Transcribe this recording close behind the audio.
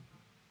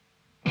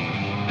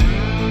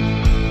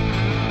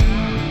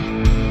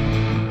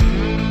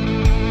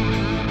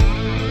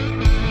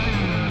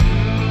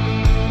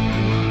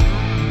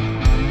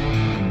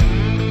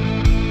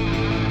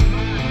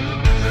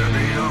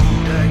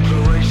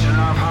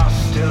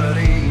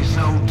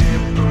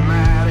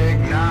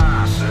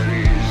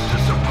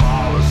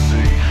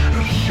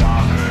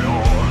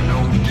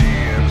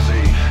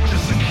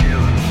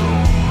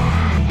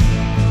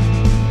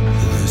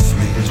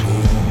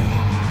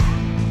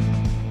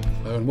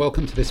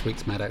welcome to this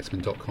week's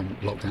MadAxeman.com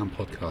lockdown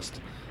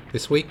podcast.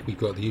 This week we've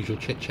got the usual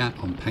chit chat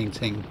on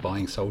painting,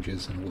 buying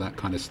soldiers and all that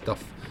kind of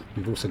stuff.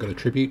 We've also got a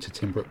tribute to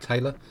Tim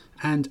Brooke-Taylor,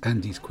 and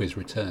Andy's quiz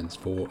returns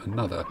for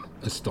another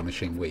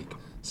astonishing week.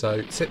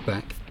 So sit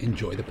back,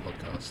 enjoy the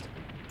podcast.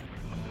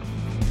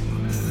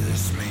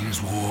 This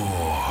means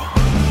war.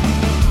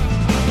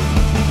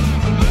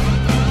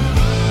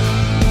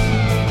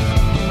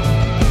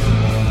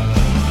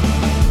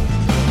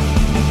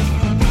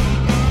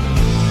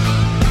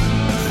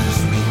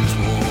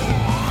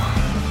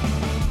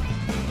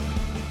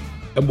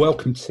 And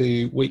welcome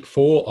to week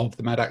 4 of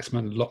the Mad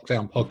Axeman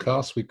Lockdown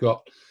podcast. We've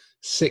got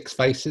 6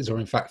 faces, or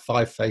in fact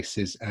 5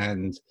 faces,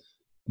 and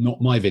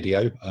not my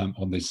video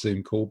on this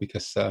Zoom call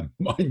because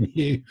my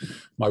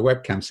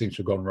webcam seems to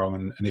have gone wrong,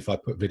 and if I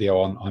put video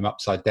on, I'm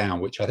upside down,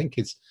 which I think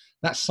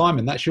that's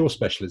Simon, that's your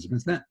specialism,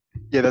 isn't it?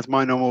 Yeah, that's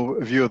my normal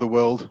view of the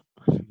world.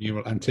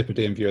 Your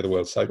Antipodean view of the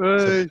world. So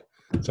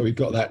we've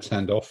got that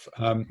turned off.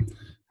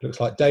 Looks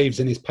like Dave's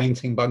in his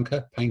painting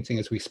bunker, painting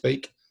as we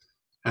speak.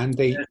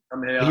 Andy, yes,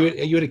 I'm here. Are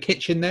you in a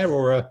kitchen there,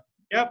 or a?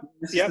 Yep,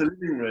 this is the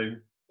living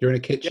room. You're in a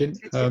kitchen.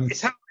 Yes,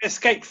 it's how I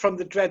escaped from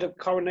the dread of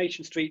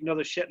Coronation Street and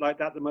other shit like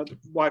that.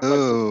 Right,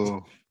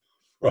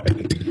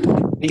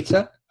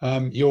 Peter,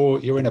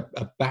 you're in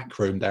a back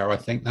room there. I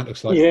think that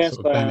looks like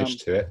sort of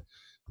vanished to it.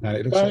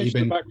 It looks like you've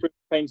been back room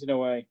painting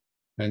away,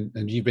 and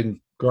you've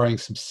been growing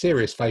some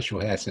serious facial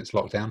hair since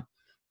lockdown.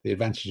 The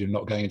advantage of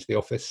not going into the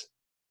office.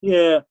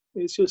 Yeah,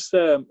 it's just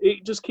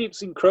it just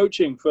keeps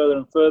encroaching further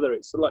and further.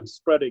 It's like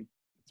spreading.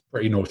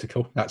 Pretty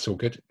nautical. That's all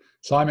good.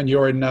 Simon,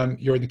 you're in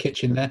the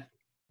kitchen there.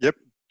 Yep,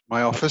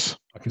 my office.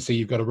 I can see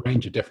you've got a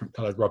range of different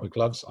coloured rubber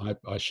gloves. I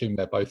assume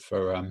they're both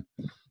for I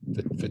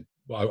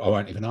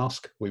won't even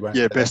ask. We won't.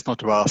 Yeah, best not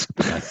to ask.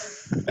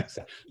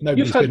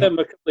 You've had them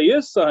a couple of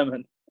years,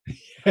 Simon.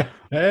 Yeah.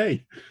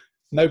 Hey,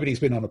 nobody's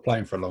been on a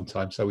plane for a long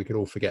time, so we could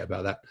all forget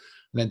about that.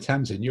 And then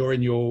Tamsin, you're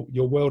in your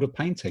world of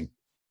painting.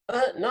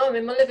 No, I'm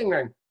in my living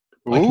room.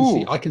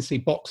 I can see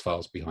box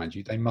files behind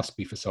you. They must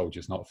be for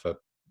soldiers, not for.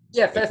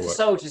 Yeah, they're for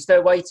soldiers.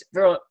 They're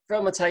on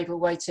my table,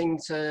 waiting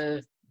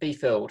to be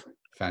filled.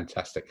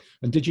 Fantastic.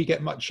 And did you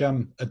get much,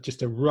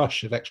 just a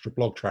rush of extra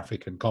blog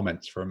traffic and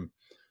comments from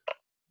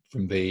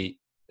the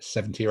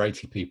 70 or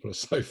 80 people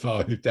so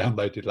far who've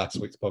downloaded last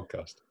week's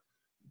podcast?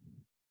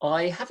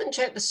 I haven't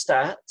checked the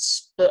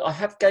stats, but I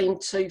have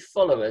gained 2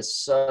 followers.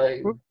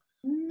 So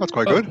that's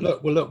quite good.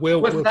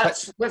 Whether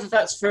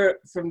that's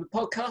from the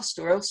podcast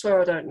or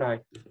elsewhere, I don't know.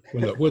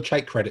 We'll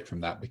take credit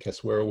from that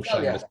because we're all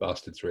shameless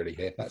bastards really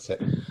here. That's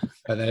it.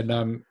 And then,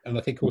 and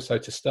I think also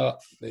to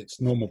start, it's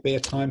normal beer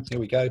time. Here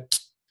we go.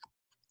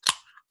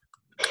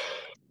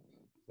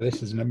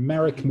 This is an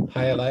American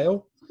Pale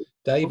Ale.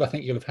 Dave, I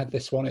think you'll have had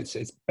this one.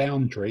 It's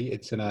Boundary.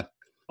 It's in one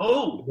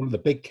of the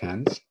big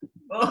cans.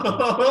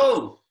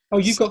 Oh,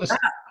 you've got the.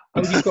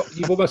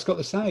 You've almost got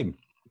the same.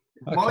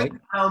 Okay. My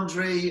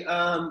Boundary,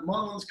 my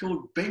one's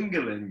called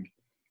Bingaling.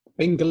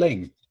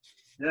 Bingaling?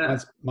 Yeah.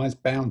 Mine's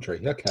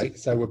Boundary. Okay,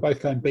 so we're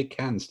both going big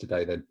cans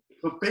today then.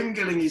 But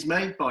Bingaling is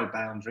made by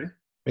Boundary.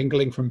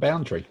 Bingaling from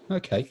Boundary.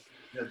 Okay.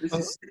 Yeah, this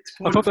is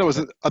I thought that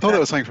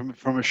was something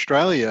from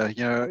Australia.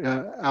 You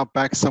know, out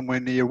back somewhere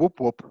near Whoop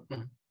Whoop.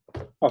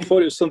 I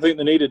thought it was something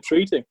that needed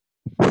treating.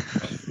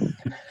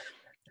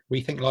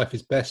 We think life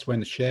is best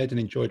when shared and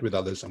enjoyed with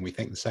others, and we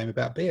think the same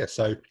about beer.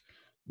 So,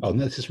 no,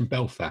 this is from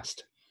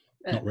Belfast.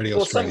 Not really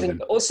Australian.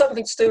 Or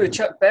something to do with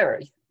Chuck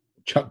Berry.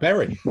 Chuck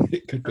Berry.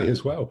 It could be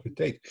as well,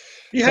 indeed.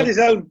 He had his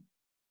own.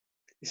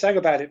 He sang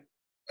about it.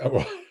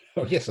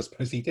 Oh, yes, I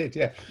suppose he did,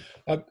 yeah.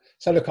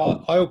 So, look,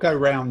 I'll go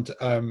round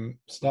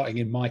starting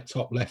in my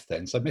top left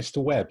then. So,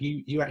 Mr. Webb,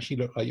 you actually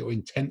look like you're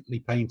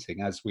intently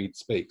painting as we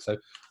speak. So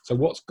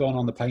what's gone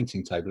on the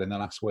painting table in the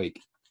last week?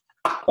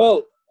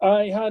 Well,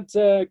 I had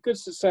good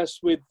success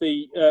with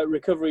the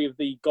recovery of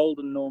the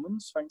Golden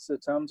Normans, thanks to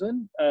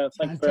Tamsin.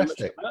 Thank you very much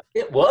for that.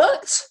 It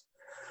worked?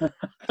 You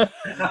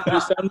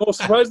sound more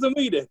surprised than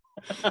we did.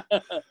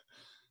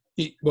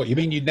 What, you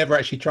mean you'd never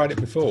actually tried it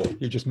before?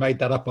 You just made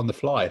that up on the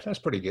fly. That's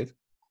pretty good.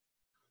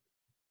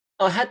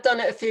 I had done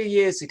it a few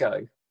years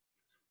ago,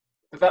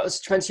 but that was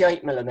a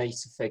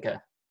 28mm figure.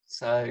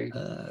 So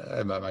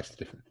that makes a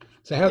difference.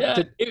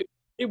 So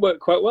it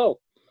worked quite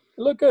well.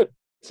 It looked good.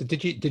 So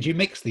did you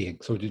mix the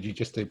inks, or did you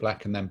just do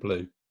black and then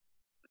blue?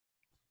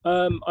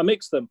 I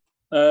mixed them.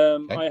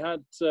 Okay.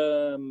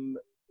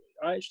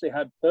 I actually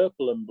had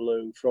purple and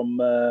blue from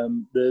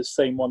the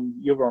same one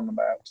you're on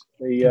about.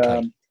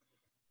 The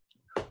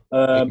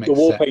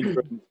wall paint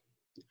room.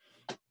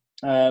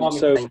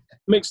 So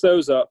mixed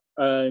those up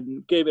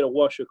and gave it a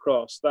wash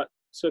across. That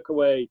took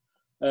away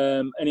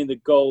any of the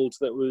gold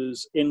that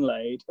was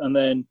inlaid, and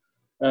then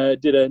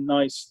did a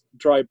nice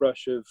dry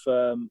brush of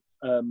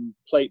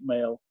plate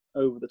mail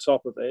over the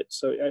top of it,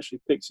 so it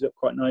actually picked it up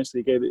quite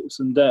nicely, gave it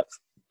some depth.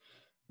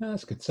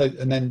 That's good. So,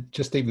 and then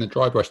just even the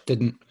dry brush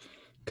didn't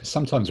Because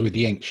sometimes with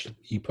the inks,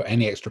 you put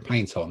any extra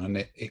paint on and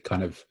it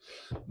kind of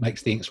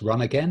makes the inks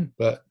run again.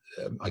 But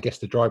I guess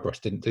the dry brush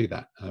didn't do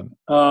that.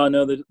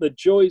 No, the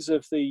joys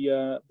of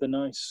the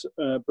nice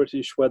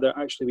British weather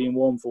actually being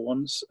warm for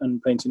once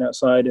and painting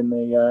outside in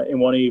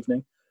one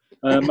evening,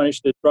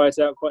 managed to dry it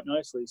out quite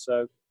nicely.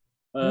 So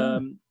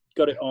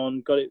got it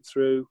on, got it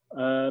through.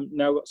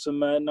 Now got some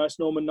nice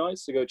Norman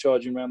Knights to go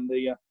charging around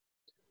the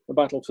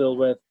battlefield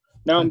with.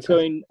 Now I'm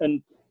going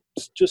and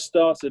just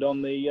started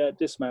on the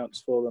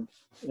dismounts for them.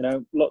 You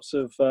know, lots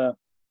of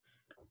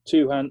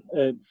two-hand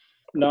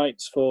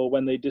knights for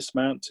when they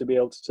dismount to be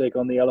able to take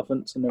on the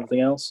elephants and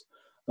everything else.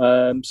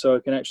 So I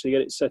can actually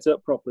get it set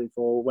up properly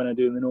for when I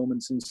do the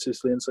Normans in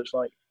Sicily and such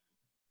like.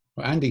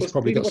 Well, Andy's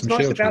probably got some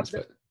nice shield about transfer.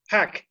 the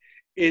pack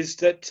is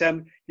that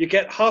you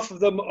get half of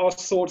them are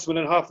swordsmen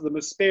and half of them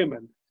are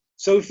spearmen.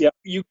 So if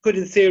you could,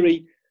 in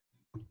theory,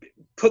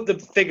 put the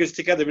figures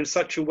together in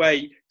such a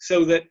way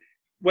so that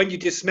when you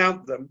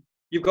dismount them,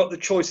 you've got the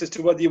choice as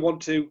to whether you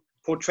want to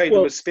portray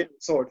them as spear or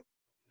sword.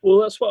 Well,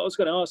 that's what I was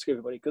going to ask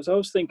everybody, because I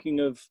was thinking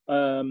of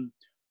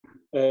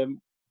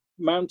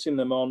mounting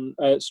them on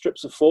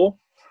strips of 4.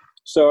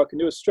 So I can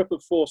do a strip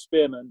of 4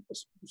 spearmen, a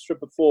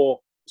strip of 4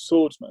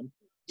 swordsmen.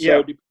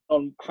 So depending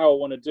on how I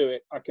want to do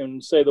it, I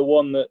can say the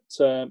one that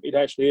it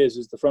actually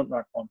is the front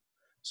rack one.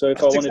 So if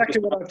That's I want exactly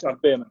to what I've done.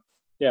 spearmen,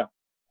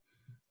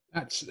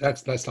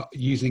 That's like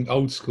using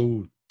old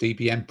school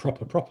DBM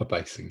proper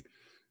basing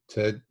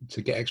to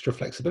get extra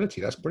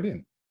flexibility. That's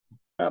brilliant.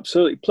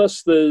 Absolutely.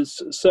 Plus,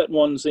 there's certain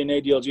ones in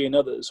ADLG and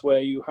others where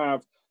you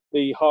have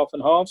the half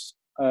and halves,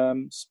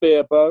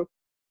 spear, bow.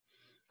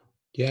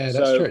 Yeah,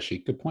 that's true. Actually,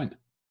 good point.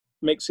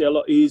 Makes it a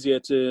lot easier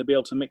to be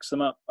able to mix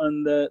them up.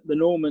 And the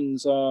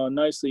Normans are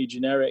nicely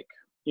generic,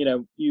 you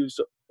know, used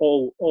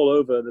all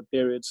over the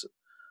periods.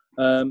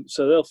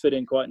 So they'll fit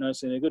in quite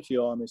nicely and they're good for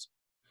your armies.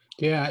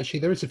 Yeah,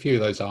 actually, there is a few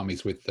of those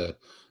armies with the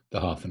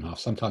half and half,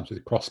 sometimes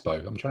with crossbow.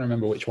 I'm trying to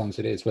remember which ones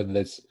it is,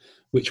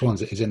 which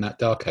ones it is in that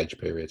Dark Age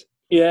period.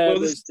 Yeah, well,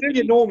 the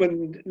Australian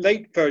Norman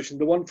late version,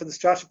 the one for the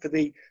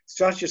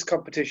strategist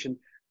competition,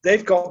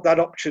 they've got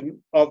that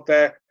option of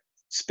their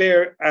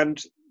spear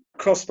and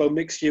crossbow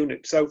mixed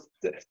unit. So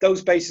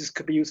those bases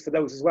could be used for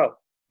those as well.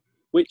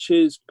 Which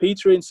is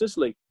Peter in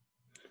Sicily.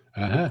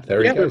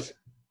 There he goes.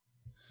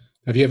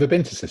 Have you ever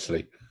been to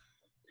Sicily?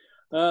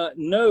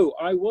 No,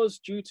 I was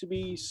due to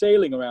be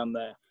sailing around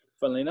there,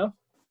 funnily enough.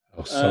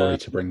 Oh, sorry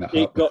to bring that up.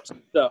 It got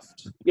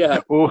stuffed. Yeah.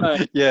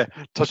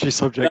 Touchy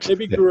subject. That'd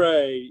be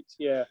great.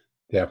 Yeah.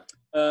 Yeah.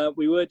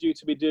 We were due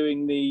to be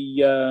doing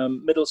the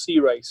Middle Sea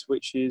race,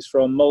 which is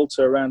from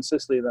Malta around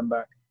Sicily, then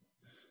back.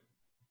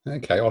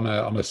 Okay, on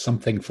a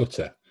something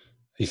footer.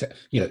 He said,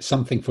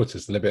 something footer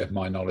is a little bit of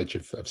my knowledge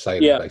of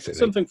sailing, basically.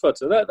 Something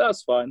footer.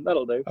 That's fine.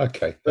 That'll do.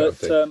 Okay. But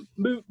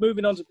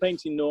moving on to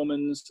painting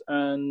Normans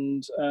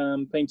and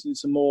painting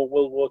some more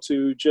World War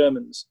II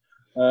Germans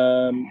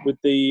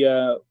with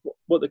the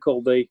what they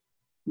call the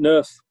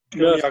Nerf.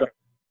 The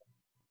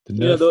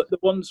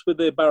ones with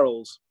the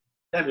barrels,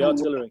 the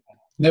artillery.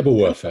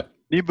 Nebelwerfer.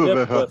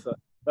 Nebelwerfer.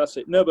 That's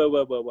it.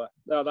 Nebelwerfer.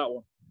 That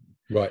one.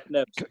 Right.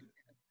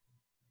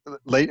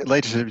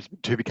 Later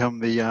to become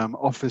the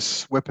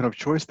office weapon of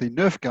choice, the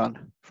Nerf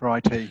gun for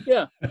IT.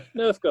 Yeah,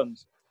 Nerf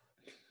guns.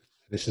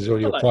 This is all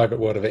your private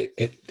word of the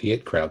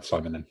IT crowd,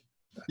 Simon. Then.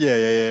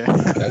 Yeah.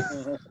 Okay.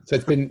 So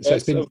it's been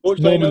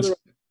Normans.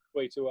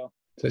 Way too well.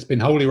 So it's been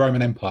Holy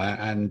Roman Empire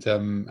and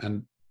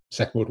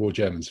Second World War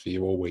Germans for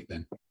you all week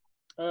then.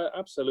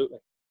 Absolutely.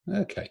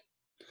 Okay.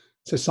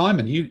 So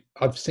Simon,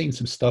 I've seen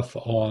some stuff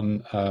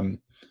on.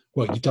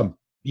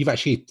 You've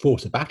actually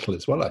fought a battle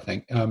as well, I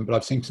think. But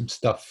I've seen some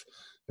stuff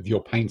of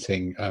your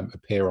painting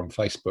appear on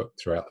Facebook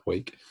throughout the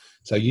week.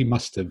 So you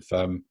must have,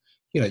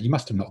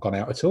 not gone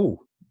out at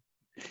all.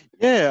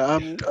 Yeah,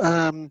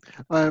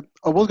 I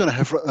was going to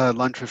have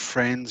lunch with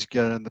friends,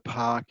 go in the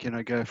park,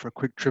 go for a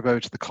quick trip over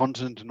to the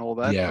continent and all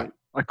that. Yeah. But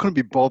I couldn't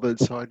be bothered,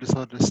 so I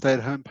decided to stay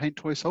at home, paint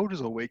toy soldiers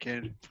all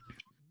weekend.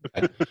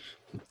 Okay.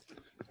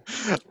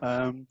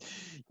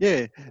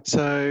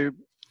 So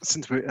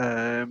since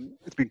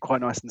it's been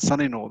quite nice and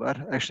sunny and all that,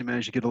 I actually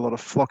managed to get a lot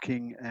of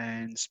flocking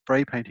and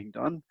spray painting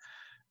done.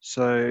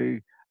 So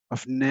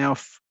I've now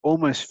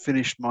almost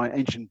finished my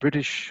ancient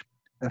British,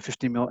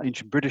 50mm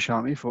ancient British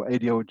army for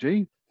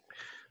ADLG.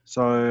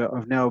 So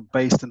I've now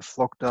based and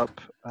flocked up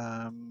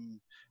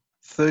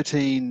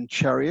 13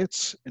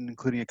 chariots,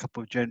 including a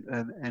couple of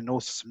and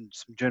also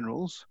some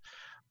generals,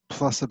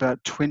 plus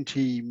about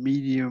 20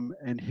 medium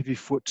and heavy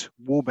foot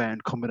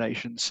warband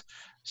combinations.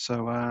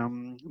 So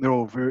they're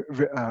all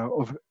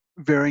of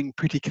varying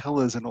pretty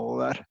colours and all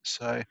that.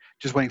 So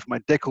just waiting for my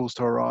decals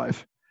to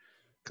arrive,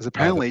 because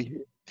apparently,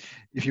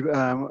 if you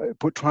try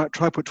put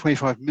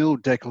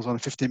 25mm decals on a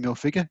 15mm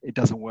figure, it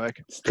doesn't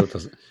work. Still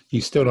doesn't. You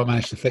still not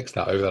managed to fix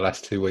that over the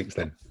last 2 weeks,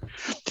 then?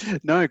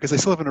 No, because they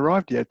still haven't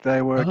arrived yet.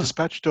 They were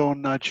dispatched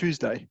on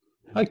Tuesday.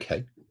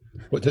 Okay.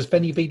 What does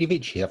Veni Vidi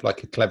Vici have,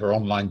 like a clever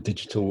online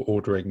digital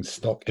ordering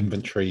stock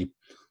inventory,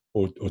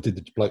 or did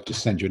the bloke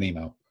just send you an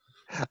email?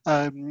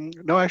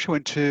 No, I actually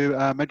went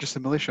to Manchester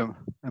Militia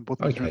and bought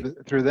them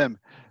through them.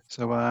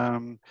 So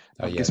I'm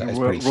guessing that's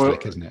pretty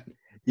slick, isn't it?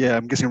 Yeah,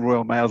 I'm guessing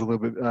Royal Mail's a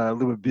little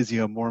bit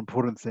busier, more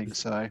important things.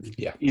 So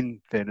yeah,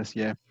 in fairness,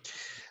 yeah.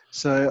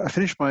 So I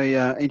finished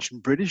my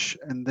Ancient British,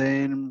 and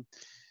then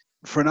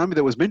for an army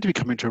that was meant to be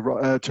coming to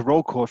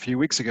roll call a few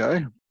weeks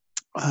ago,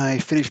 I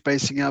finished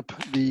basing up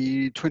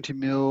the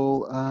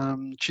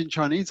 20mm Qin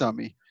Chinese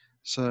army.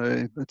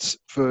 So that's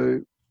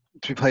to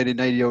be played in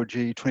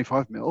ADLG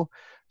 25mm.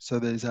 So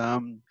there's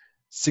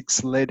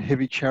 6 lead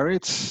heavy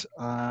chariots,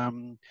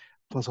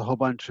 plus a whole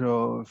bunch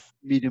of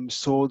medium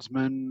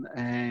swordsmen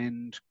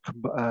and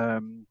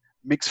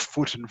mixed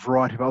foot and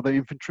variety of other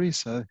infantry.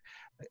 So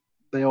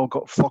they all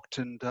got flocked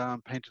and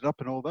painted up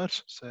and all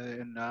that. So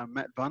and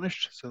matte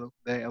varnished. So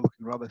they are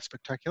looking rather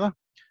spectacular.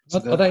 So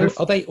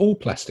are they all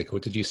plastic, or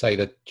did you say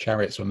the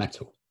chariots were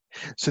metal?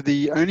 So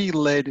the only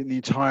lead in the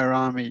entire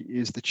army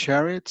is the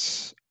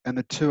chariots and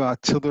the 2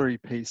 artillery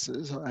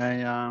pieces.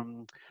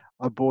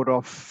 I bought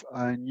off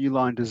a New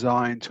Line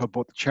Designs, who I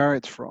bought the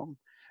chariots from.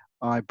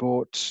 I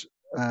bought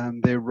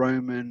their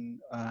Roman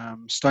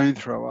stone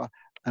thrower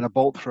and a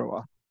bolt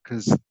thrower,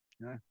 because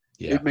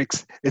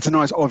it's a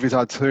nice obvious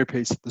artillery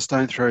piece. The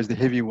stone thrower is the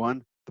heavy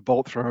one, the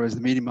bolt thrower is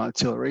the medium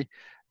artillery.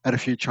 Add a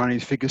few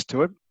Chinese figures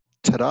to it.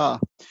 Ta-da!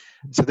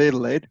 So they're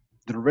lead.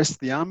 The rest of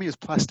the army is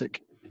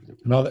plastic.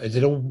 No, is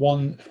it all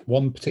one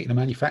particular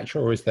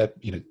manufacturer, or is there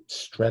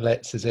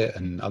Strelets, is it,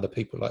 and other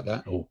people like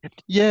that? Or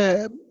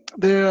yeah,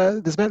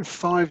 there's about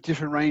 5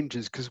 different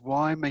ranges, because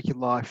why make your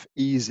life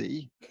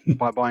easy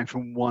by buying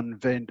from one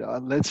vendor?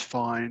 Let's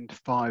find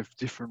 5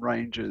 different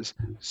ranges.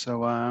 So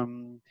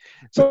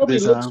probably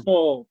looks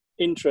more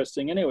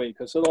interesting anyway,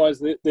 because otherwise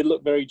they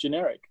look very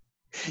generic.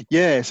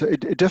 Yeah, so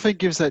it definitely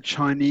gives that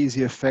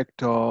Chinesey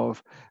effect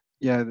of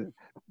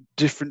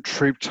different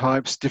troop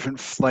types, different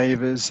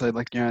flavors. So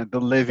like the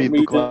levy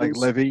look like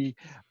levy,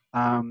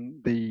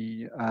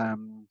 the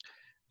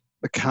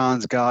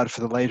Khan's Guard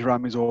for the later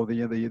armies, or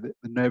the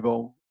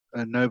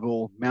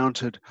noble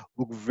mounted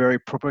look very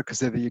proper, because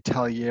they're the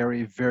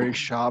Italieri, very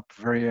sharp,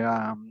 very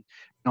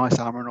nice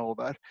armor and all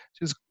that.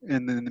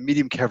 And then the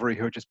medium cavalry,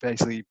 who are just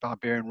basically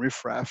barbarian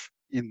riffraff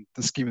in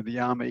the scheme of the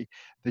army,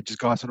 they're just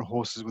guys on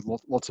horses with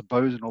lots of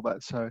bows and all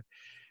that. So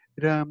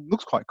it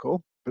looks quite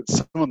cool, but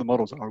some of the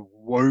models are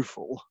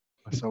woeful.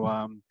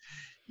 So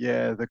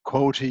the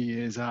quality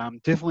is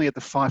definitely at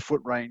the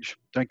 5-foot range.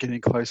 Don't get any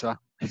closer.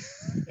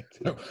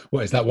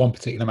 What is that, one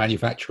particular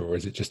manufacturer, or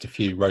is it just a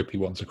few ropey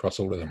ones across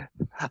all of them?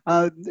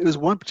 It was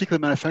one particular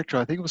manufacturer.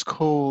 I think it was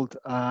called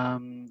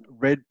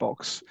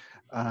Redbox,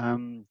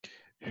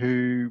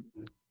 who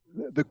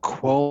the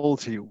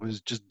quality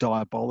was just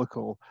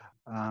diabolical.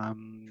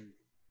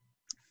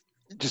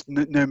 Just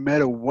no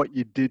matter what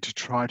you did to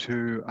try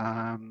to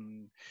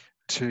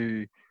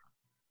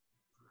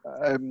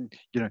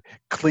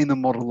clean the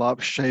model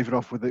up, shave it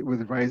off with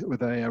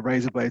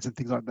razor blades and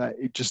things like that,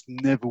 it just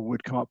never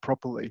would come up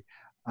properly.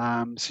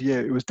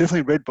 It was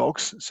definitely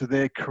Redbox. So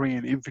their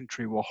Korean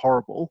infantry were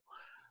horrible.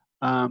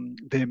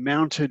 Their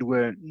mounted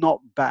were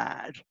not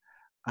bad.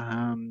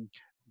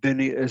 Then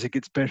as it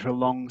gets better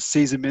along,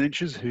 Caesar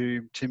Miniatures,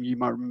 who, Tim, you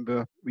might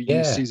remember, we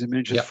used Caesar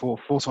Miniatures for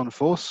Force on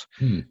Force.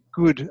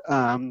 Good,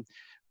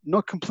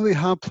 not completely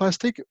hard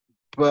plastic,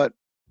 but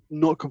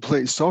not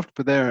completely soft,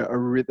 but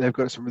they've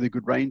got some really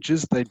good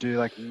ranges. They do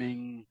like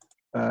Ming,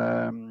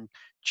 Qin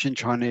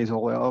Chinese,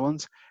 all the other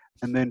ones.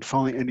 And then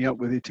finally ending up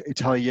with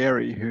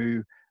Italieri,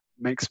 who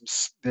makes them,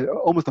 they're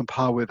almost on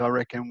par with, I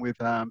reckon, with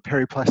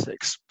Perry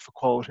Plastics for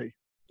quality.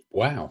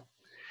 Wow.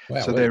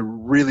 So they're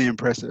really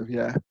impressive,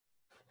 yeah.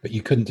 But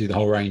you couldn't do the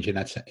whole range in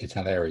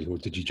Italieri, or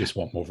did you just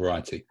want more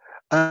variety?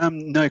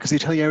 No, because the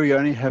Italieri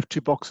only have 2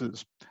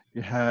 boxes.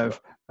 You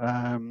have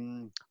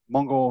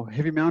Mongol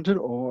heavy mounted,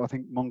 or I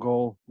think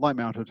Mongol light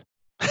mounted.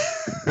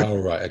 Oh,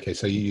 right. Okay.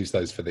 So you use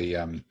those for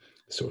the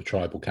sort of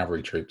tribal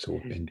cavalry troops, or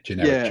in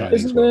generic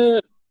Chinese. Isn't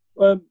there,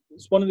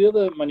 it's one of the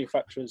other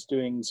manufacturers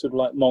doing sort of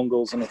like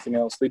Mongols and anything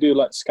else. They do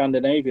like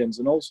Scandinavians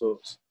and all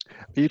sorts.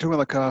 Are you talking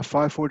like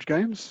Fireforge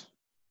Games?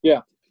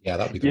 Yeah. Yeah,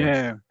 that'd be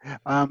the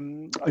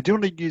one. I do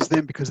want to use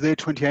them because they're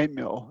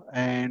 28mm,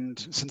 and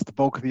since the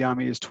bulk of the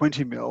army is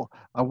 20mm,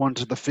 I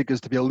wanted the figures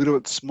to be a little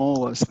bit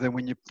smaller, so then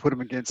when you put them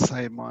against,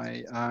 say,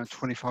 my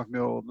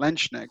 25mm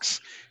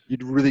Landsknechts,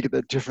 you'd really get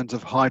that difference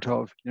of height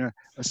of a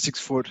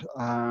 6-foot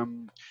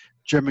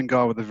German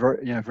guy with a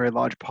very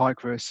large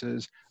pike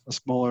versus a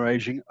smaller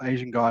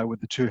Asian guy with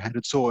the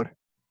 2-handed sword.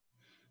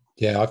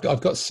 Yeah, I've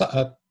got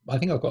I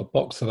think I've got a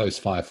box of those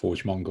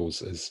Fireforge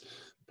Mongols as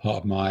part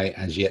of my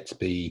as yet to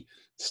be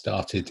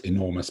started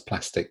enormous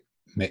plastic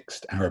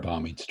mixed Arab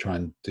army, to try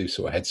and do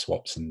sort of head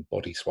swaps and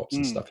body swaps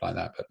and stuff like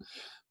that. But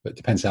it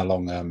depends how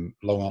long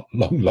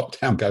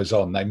lockdown goes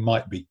on. They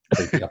might be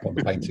creeping up on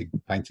the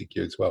painting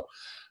queue as well.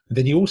 And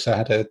then you also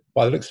had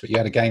by the looks of it, you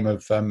had a game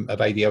of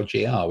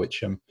ADLGR,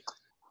 which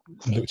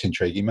looked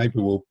intriguing. Maybe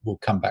we'll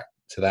come back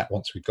to that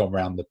once we've gone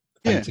around the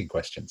painting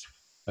questions.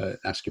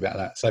 Ask you about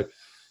that.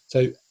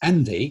 So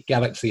Andy,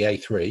 Galaxy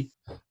A3,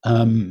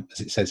 as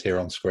it says here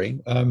on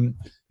screen,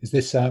 is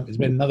this? It's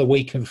been another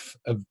week of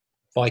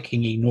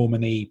Viking-y,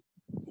 Norman-y,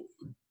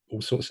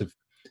 all sorts of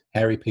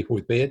hairy people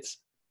with beards?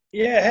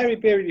 Yeah, hairy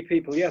beardy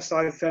people. Yes,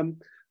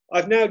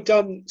 I've now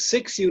done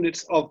 6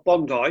 units of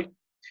Bondi,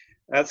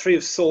 3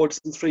 of swords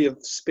and 3 of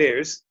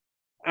spears,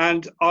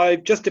 and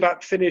I've just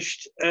about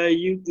finished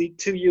the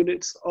 2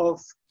 units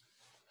of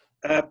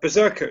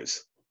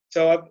berserkers.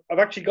 So I've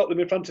actually got them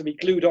in front of me,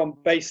 glued on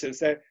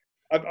bases.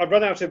 I've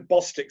run out of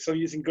boss sticks, so I'm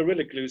using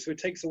Gorilla Glue, so it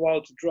takes a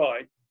while to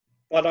dry.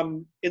 But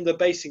I'm in the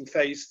basing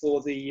phase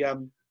for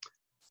them,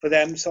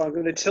 so I'm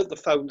going to tilt the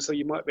phone so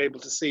you might be able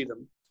to see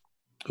them.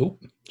 Oh,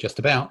 just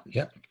about.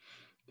 Yeah,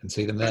 can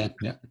see them there.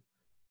 Yeah.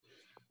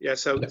 Yeah,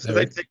 so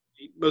they take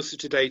most of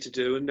today to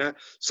do, and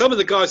some of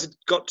the guys have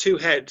got 2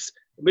 heads.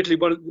 Admittedly,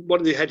 one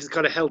of the heads is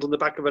kind of held on the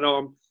back of an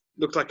arm,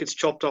 looked like it's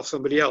chopped off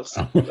somebody else.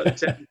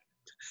 But,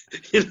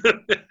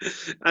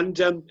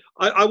 and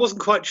I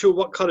wasn't quite sure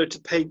what colour to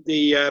paint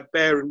the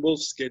bear and wolf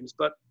skins,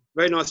 but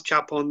very nice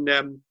chap on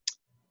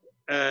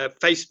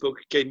Facebook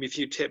gave me a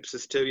few tips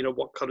as to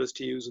what colours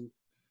to use and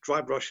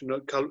dry brush and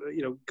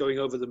going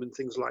over them and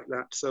things like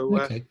that. So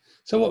okay.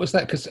 So what was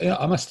that? Because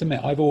I must admit,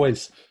 I've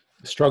always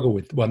struggled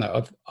with. Well,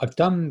 no, I've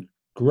done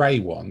grey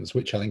ones,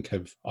 which I think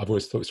I've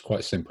always thought was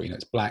quite simple.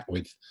 It's black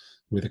with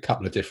a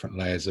couple of different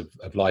layers of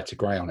lighter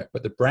grey on it.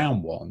 But the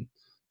brown one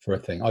for a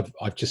thing,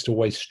 I've just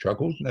always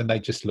struggled, and they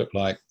just look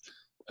like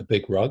a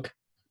big rug.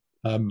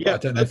 I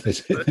don't know if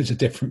there's a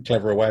different,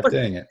 cleverer way of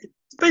doing it.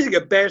 It's basically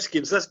a bear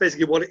skin, so that's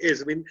basically what it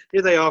is. I mean,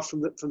 here they are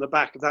from the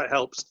back, if that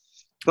helps.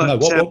 But no,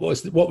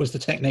 what was the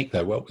technique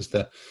though? What was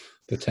the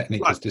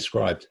technique as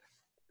described?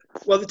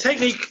 Well, the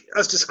technique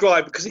as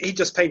described, because he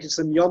just painted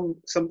some young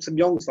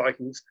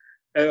Vikings,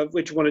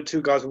 which 1 or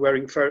 2 guys were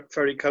wearing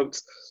furry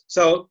coats.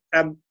 So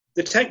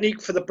the technique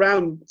for the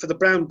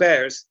brown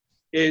bears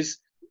is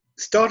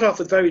start off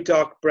with very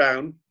dark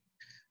brown,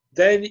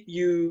 then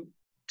you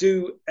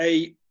do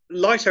a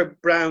lighter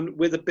brown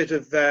with a bit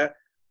of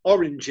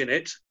orange in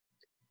it,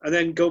 and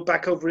then go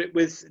back over it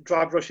with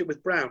dry brush it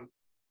with brown.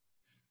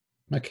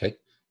 Okay.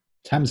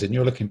 Tamsin,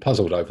 you're looking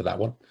puzzled over that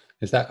one.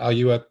 Are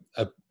you a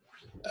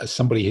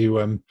somebody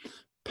who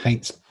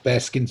paints bear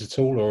skins at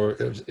all, or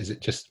is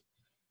it just?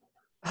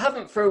 I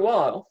haven't for a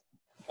while.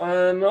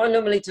 I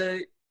normally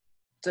do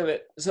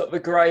it sort of a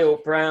grey or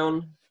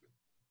brown,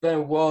 then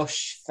a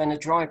wash, then a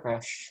dry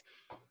brush.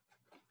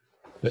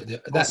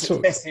 But that's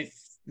sort of,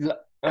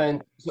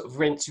 and sort of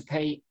rinse,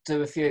 repeat.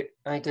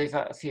 I do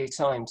that a few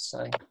times.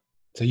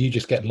 So you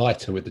just get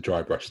lighter with the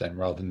dry brush then,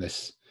 rather than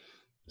this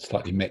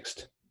slightly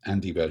mixed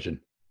Andy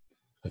version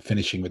of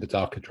finishing with a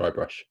darker dry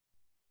brush.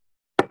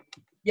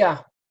 Yeah.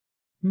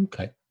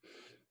 Okay.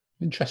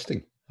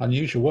 Interesting.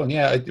 Unusual one.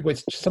 Yeah,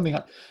 it's just something.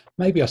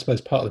 Maybe I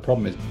suppose part of the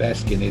problem is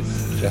bearskin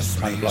is just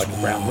kind of like a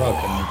brown rug,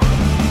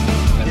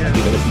 and maybe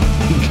there isn't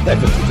anything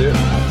clever to do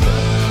about it.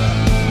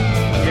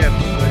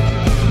 Yeah.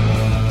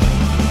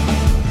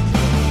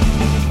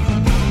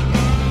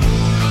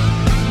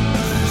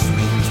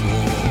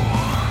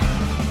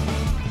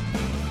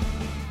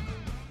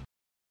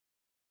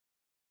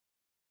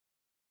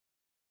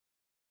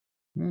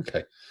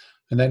 Okay.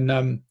 And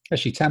then,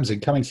 actually, Tamsin,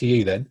 coming to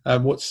you then,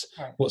 what's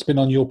been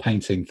on your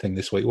painting thing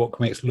this week? What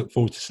can we look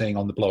forward to seeing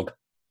on the blog?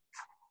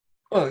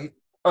 Well,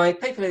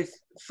 people who've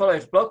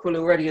followed the blog will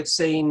already have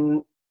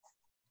seen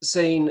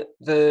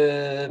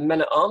the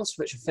men-at-arms,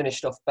 which have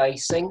finished off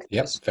basing.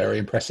 Yep, very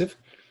impressive.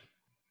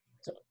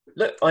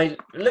 I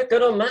look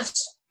good on mass.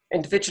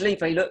 Individually,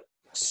 they look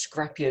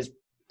scrappy as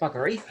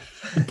buggery.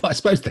 But I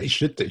suppose they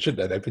should do,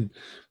 shouldn't they? They've been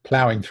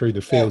ploughing through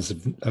the fields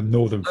of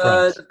northern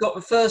France. They've got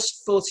the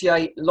first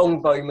 48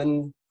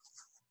 longbowmen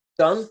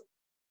done.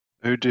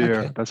 Oh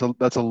dear, Okay. that's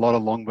a lot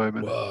of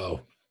longbowmen.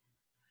 Whoa.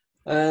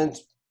 And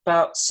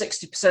about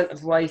 60%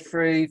 of the way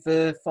through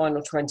the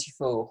final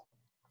 24.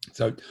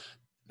 So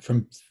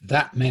from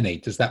that many,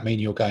 does that mean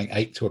you're going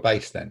 8 to a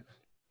base then?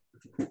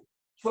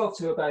 12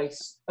 to a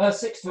base.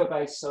 6 to a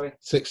base, sorry.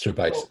 6 to a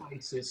base. 4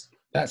 bases.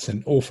 That's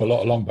an awful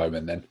lot of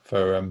longbowmen then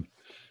for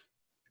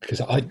because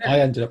I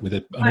ended up with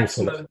an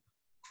awful lot.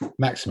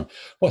 Maximum.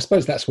 Well, I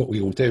suppose that's what we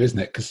all do, isn't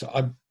it? Because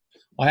I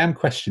am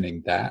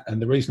questioning that,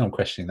 and the reason I'm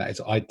questioning that is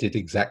I did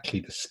exactly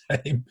the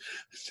same.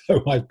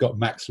 So I've got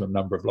maximum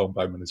number of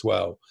longbowmen as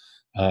well.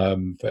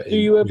 Do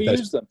you ever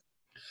use them?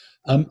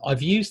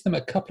 I've used them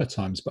a couple of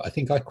times, but I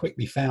think I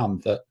quickly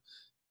found that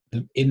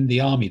in the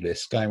army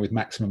list, going with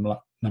maximum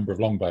number of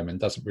longbowmen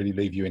doesn't really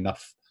leave you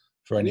enough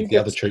for any of the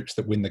other troops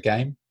that win the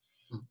game.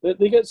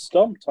 They get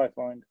stomped, I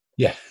find.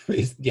 Yeah,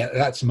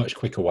 that's a much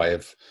quicker way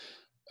of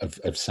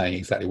saying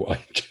exactly what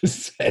I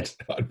just said,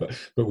 but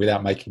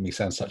without making me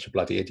sound such a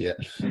bloody idiot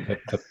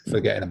for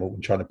getting them all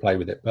and trying to play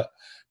with it. But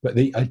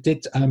I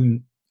did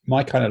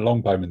my kind of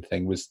longbowman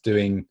thing was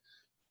doing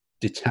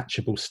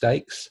detachable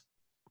stakes,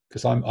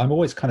 because I'm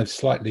always kind of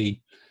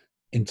slightly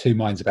in two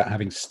minds about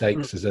having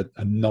stakes as a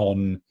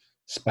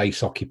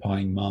non-space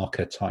occupying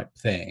marker type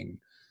thing.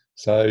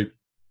 So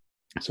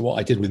what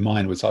I did with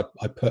mine was I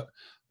put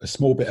a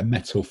small bit of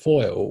metal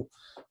foil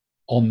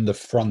on the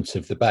front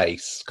of the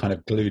base, kind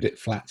of glued it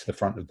flat to the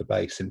front of the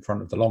base in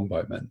front of the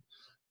longbowman,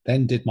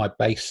 then did my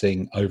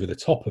basing over the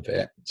top of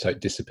it so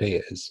it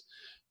disappears,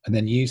 and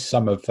then used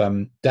some of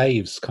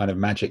Dave's kind of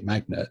magic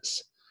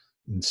magnets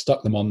and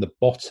stuck them on the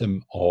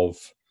bottom of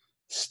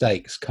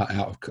steaks cut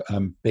out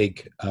of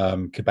big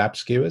kebab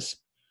skewers.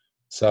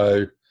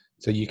 So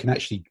you can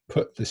actually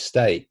put the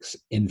steaks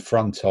in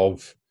front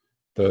of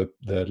the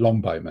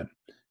longbowmen,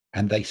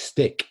 and they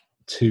stick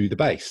to the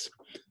base.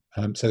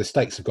 So the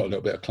steaks have got a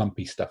little bit of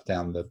clumpy stuff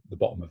down the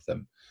bottom of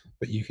them,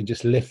 but you can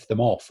just lift them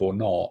off or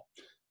not,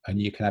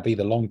 and you can have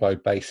either longbow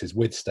bases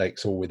with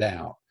steaks or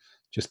without,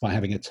 just by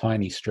having a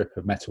tiny strip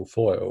of metal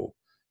foil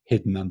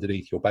hidden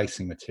underneath your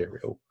basing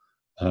material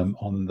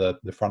on the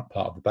front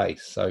part of the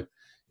base. So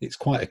it's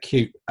quite a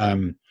cute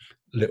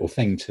little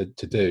thing to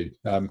do.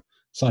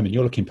 Simon,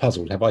 you're looking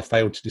puzzled. Have I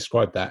failed to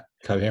describe that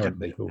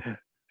coherently?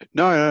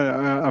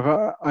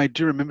 No, I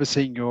do remember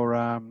seeing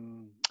your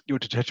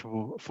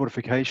detachable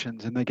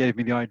fortifications, and they gave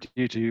me the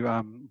idea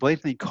to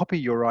blatantly copy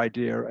your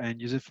idea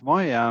and use it for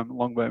my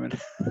longbowmen.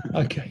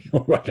 Okay,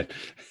 all right.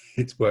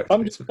 It's worked.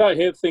 I'm just out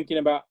here thinking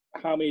about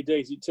how many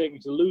days it'd take me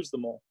to lose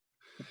them all.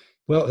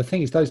 Well, the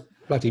thing is, those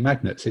bloody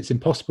magnets, it's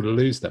impossible to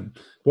lose them.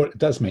 What it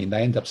does mean,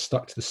 they end up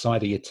stuck to the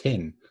side of your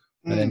tin,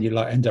 and then you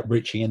end up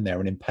reaching in there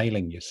and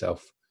impaling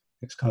yourself.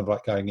 It's kind of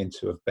like going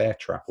into a bear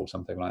trap or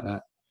something like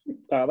that.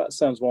 That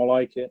sounds more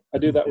like it. I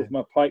do that with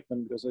my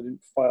pikemen because I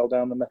didn't file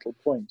down the metal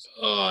points.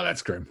 Oh,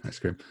 that's grim. That's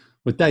grim.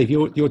 Well, Dave,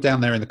 you're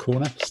down there in the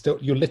corner. Still,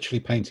 you're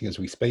literally painting as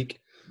we speak.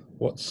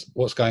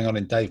 What's going on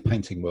in Dave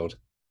painting world?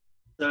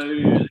 So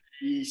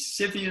the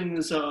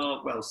Scythians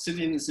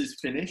Scythians is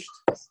finished.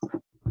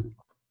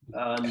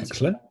 And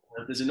excellent.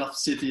 There's enough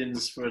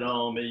Scythians for an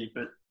army,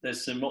 but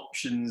there's some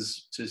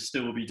options to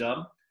still be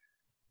done.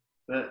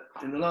 But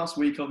in the last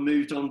week, I've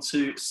moved on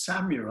to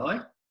samurai.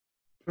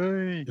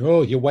 Hey.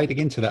 Oh, you're wading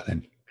into that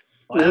then.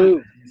 I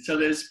am. So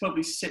there's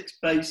probably 6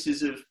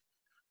 bases of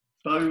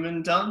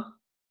bowmen done.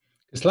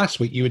 Because last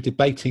week you were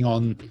debating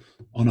on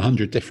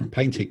 100 different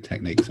painting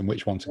techniques and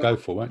which one to go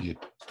for, weren't you?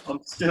 I'm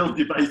still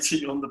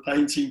debating on the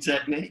painting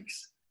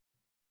techniques.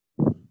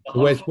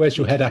 So where's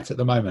your head at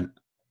the moment?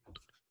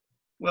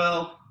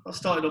 Well, I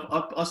started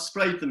off, I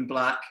sprayed them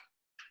black.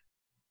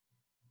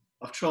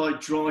 I've tried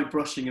dry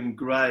brushing them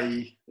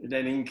grey and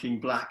then inking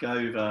black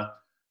over.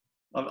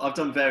 I've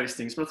done various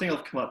things, but I think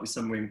I've come up with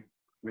something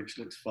which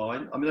looks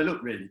fine. I mean, they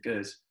look really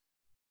good.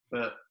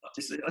 But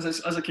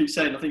as I keep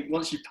saying, I think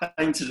once you've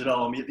painted an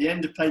army, at the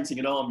end of painting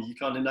an army, you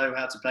kind of know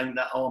how to paint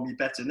that army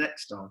better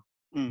next time.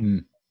 Mm-hmm.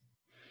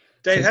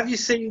 Dave, have you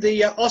seen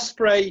the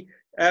Osprey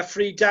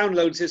free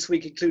downloads this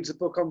week? Includes a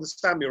book on the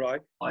samurai.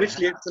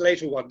 Literally, it's the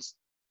later ones.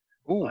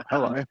 Oh,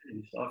 hello.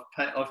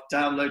 I've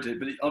downloaded it,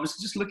 but I was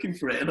just looking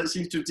for it, and it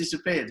seems to have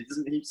disappeared. It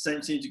doesn't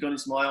seem to have gone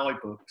into my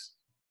iBooks.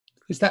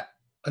 Is that?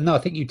 No, I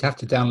think you'd have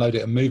to download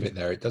it and move it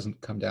there. It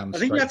doesn't come down. I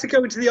think you have to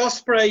go into the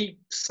Osprey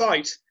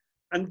site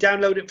and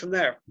download it from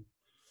there.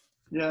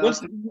 Yeah, I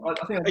think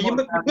you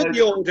put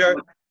the order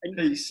on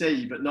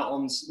PC, but not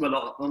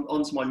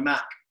onto my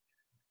Mac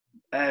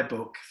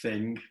AirBook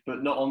thing,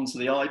 but not onto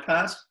the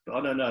iPad. But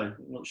I don't know.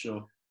 I'm not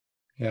sure.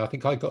 Yeah, I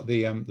think I got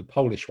the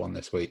Polish one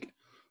this week,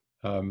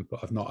 but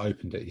I've not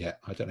opened it yet.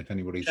 I don't know if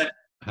anybody's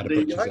had a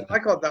purchase. I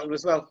got that one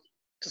as well,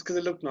 just because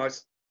it looked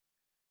nice.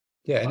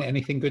 Yeah,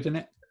 anything good in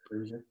it?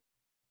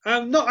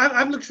 No, I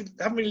haven't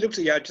really looked at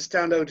it yet. I just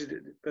downloaded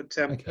it, but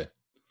okay.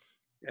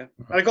 Yeah,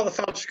 and I got the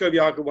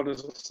Falchkoviaga one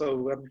as well.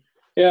 So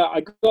yeah, I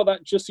got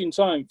that just in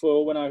time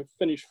for when I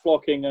finished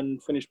flocking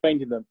and finished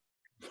painting them.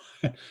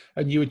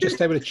 And you were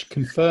just able to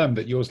confirm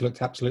that yours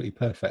looked absolutely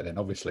perfect. Then,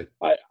 obviously,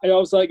 I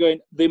was like going,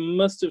 they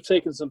must have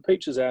taken some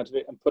pictures out of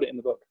it and put it in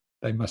the book.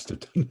 They must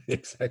have done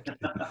exactly.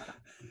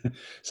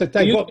 So,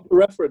 Dave, what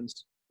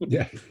reference?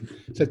 Yeah.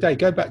 So, Dave,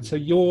 go back to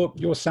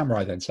your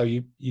samurai then. So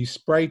you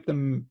sprayed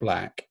them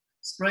black.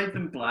 Sprayed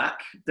them black.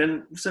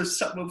 Then,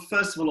 first of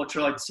all, I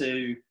tried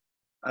to,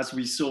 as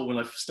we saw when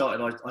I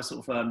started, I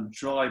sort of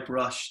dry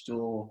brushed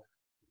or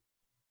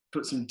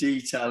put some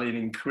detail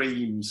in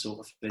cream sort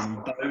of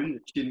thing, bone,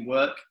 which didn't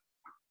work.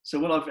 So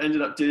what I've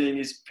ended up doing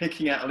is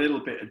picking out a little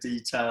bit of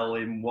detail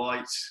in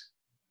white.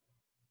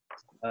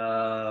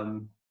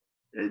 They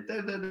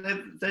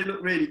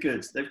look really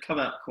good. They've come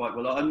out quite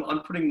well.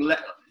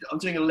 I'm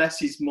doing a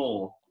less is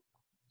more.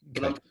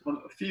 Okay. But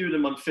a few of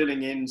them I'm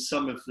filling in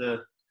some of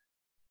the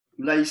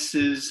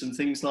laces and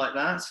things like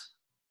that.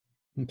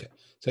 Okay.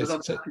 So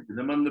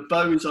and the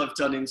bows I've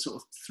done in sort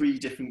of 3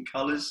 different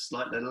colours,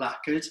 like they're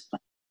lacquered.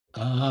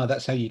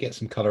 That's how you get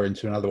some colour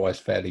into an otherwise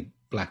fairly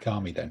black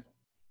army then.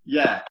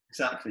 Yeah,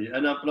 exactly.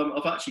 And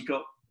I've actually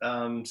got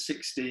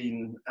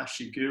 16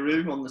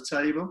 Ashiguru on the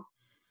table.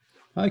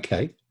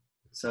 Okay.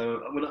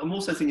 So I'm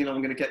also thinking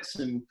I'm going to get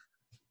some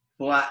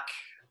black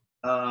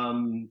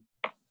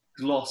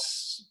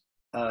gloss.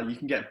 You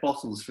can get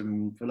bottles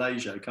from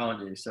Malaysia,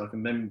 can't you? So I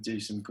can then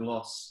do some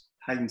gloss,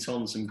 paint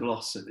on some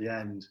gloss at the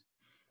end.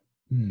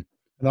 And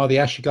are the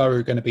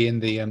Ashigaru going to be in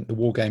the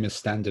Wargamers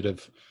standard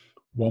of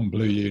 1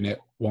 blue unit,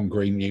 1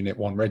 green unit,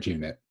 1 red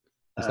unit?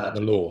 Is that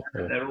the law?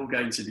 They're all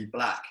going to be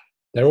black.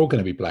 They're all going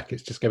to be black.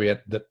 It's just going to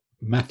be the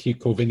Matthew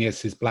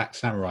Corvinus's Black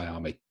Samurai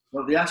Army.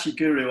 Well, the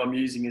Ashiguru I'm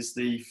using is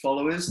the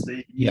followers,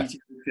 the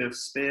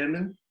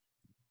Spearmen.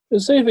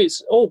 And see if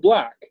it's all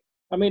black.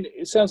 I mean,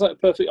 it sounds like a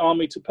perfect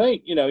army to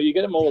paint. You know, you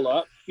get them all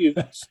up, you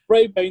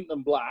spray paint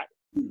them black,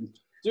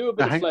 do a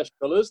bit of flesh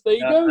colours. There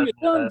you go. You're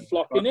done.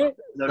 Flocking it.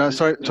 No,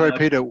 sorry,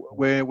 Peter.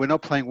 We're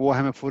not playing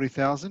Warhammer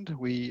 40,000.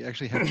 We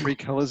actually have 3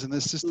 colours in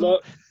this system.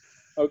 Look,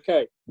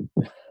 okay.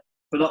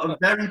 But I'm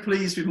very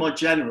pleased with my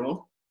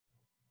general.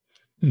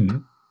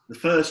 Mm. The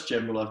first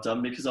general I've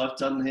done, because I've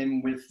done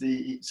him with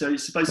so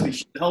it's supposed to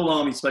be, the whole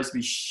army's supposed to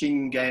be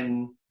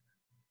Shingen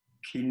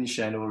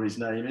Kinshen, or his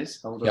name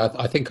is. Hold Yeah, on.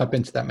 I think I've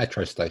been to that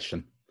metro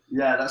station.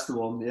 Yeah, that's the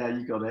one. Yeah,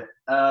 you got it.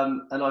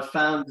 And I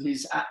found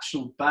his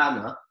actual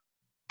banner,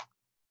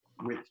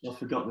 which I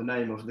forgot the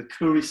name of, the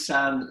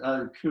Kurisan.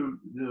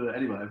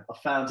 Anyway, I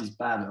found his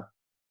banner,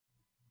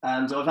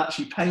 and I've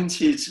actually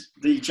painted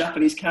the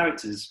Japanese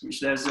characters, which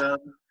there's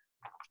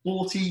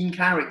 14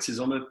 characters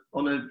on a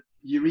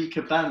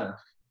Eureka banner.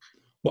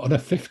 What, on a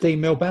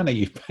 15mm banner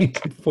you've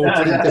painted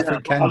 14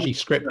 different kanji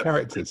script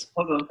characters?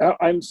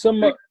 I'm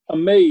somewhat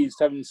amazed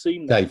having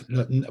seen that.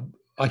 Dave,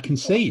 I can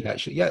see,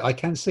 actually. Yeah, I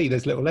can see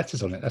there's little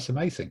letters on it. That's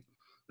amazing.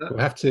 We'll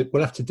have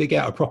to dig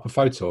out a proper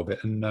photo of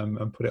it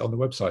and put it on the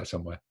website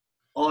somewhere.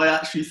 I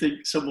actually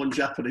think someone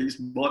Japanese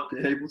might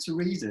be able to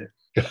read it.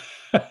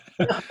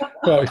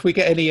 Well, if we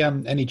get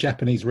any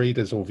Japanese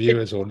readers or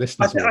viewers or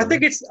listeners, I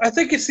think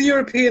it's the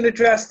European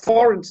address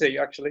foreignty,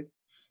 actually.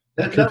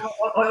 No,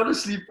 I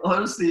honestly,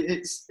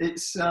 it's.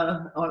 I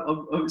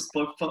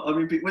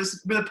mean,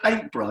 with a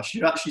paintbrush,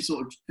 you're actually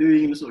sort of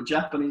doing a sort of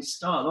Japanese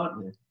style,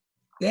 aren't you?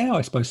 Yeah,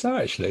 I suppose so.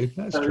 Actually,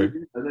 that's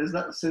true.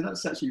 So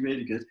that's actually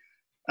really good.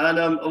 And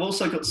I've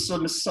also got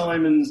some of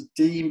Simon's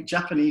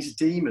Japanese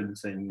demon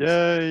things.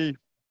 Yay!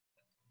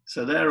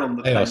 So they're on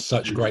the. They are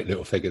such great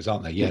little figures,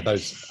 aren't they? Yeah,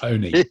 those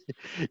Oni. Yeah,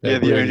 the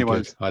really only good.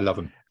 ones. I love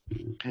them.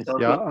 So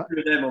I've got 2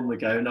 of them on the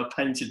go, and I've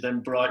painted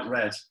them bright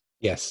red.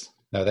 Yes.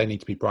 No, they need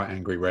to be bright,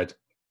 angry red.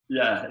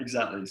 Yeah,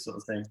 exactly, sort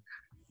of thing.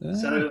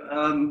 So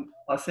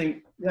I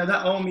think, that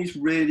army's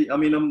really. I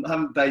mean, I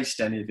haven't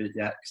based any of it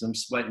yet because I'm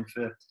just waiting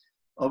for.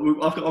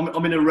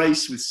 I'm in a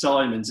race with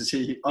Simon to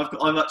see.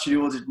 I've actually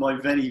ordered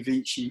my Veni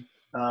Vici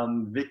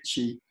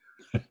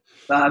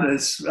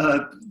banners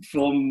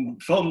from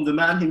the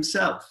man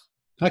himself.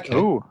 Okay.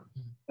 Oh.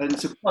 And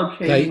to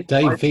plug in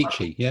Dave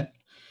Vici, yeah.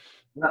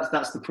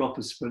 That's the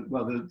proper,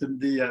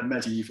 the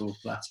medieval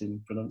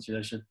Latin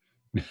pronunciation.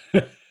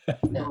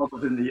 Rather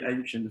than the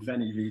ancient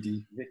Veni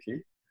Vidi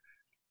Vici.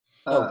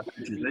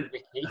 Veni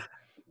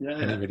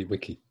Vidi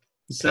Wiki.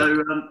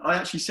 So I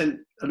actually sent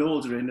an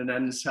order in and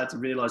then had to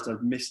realise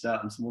I'd missed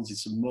out and wanted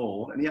some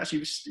more. And he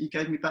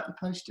gave me back the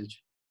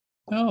postage.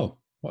 Oh,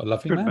 what a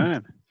lovely Good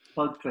man.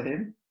 Plug for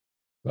him.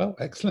 Well,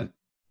 excellent.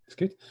 It's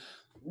good.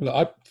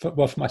 Well,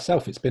 for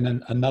myself, it's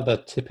been another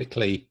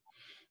typically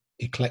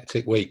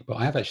eclectic week, but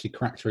I have actually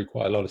cracked through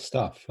quite a lot of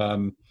stuff.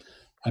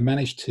 I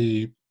managed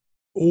to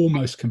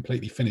almost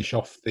completely finish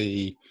off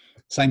the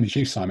same as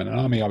you, Simon, an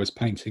army I was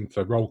painting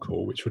for roll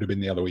call, which would have been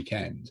the other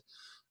weekend,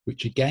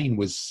 which again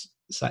was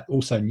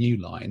also new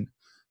line,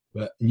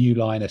 but new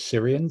line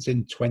Assyrians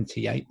in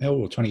 28mm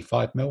or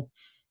 25mm,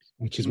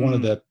 which is one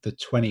of the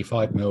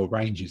 25mm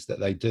ranges that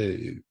they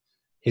do,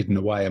 hidden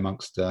away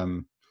amongst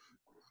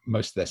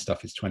most of their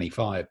stuff is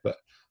 25, but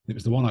it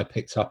was the one I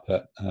picked up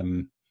at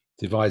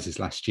Devices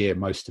last year,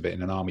 most of it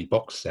in an army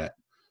box set.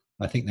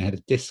 I think they had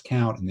a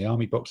discount and the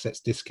army box set's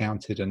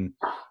discounted and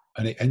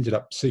it ended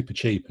up super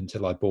cheap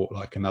until I bought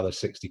like another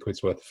 60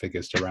 quid's worth of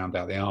figures to round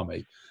out the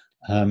army.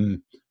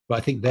 But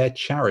I think their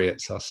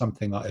chariots are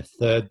something like a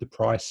third the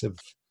price of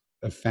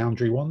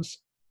Foundry ones.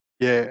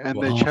 Yeah, and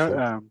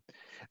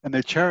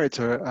their chariots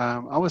are.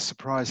 I was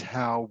surprised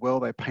how well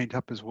they paint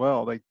up as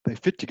well. They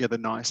fit together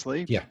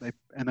nicely. Yeah,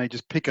 they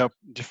just pick up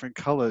different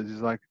colours.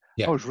 It's like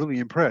I was really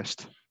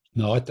impressed.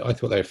 No, I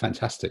thought they were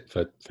fantastic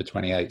for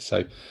 28.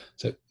 So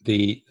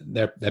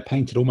they're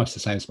painted almost the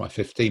same as my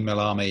 15mm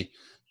army.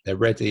 They're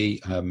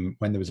ready. When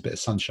there was a bit of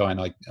sunshine,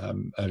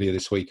 earlier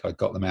this week I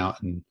got them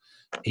out and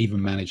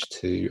even managed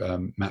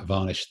to matte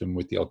varnish them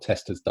with the old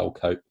Tester's dull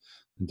coat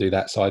and do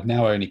that. So I've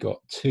now only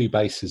got 2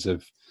 bases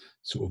of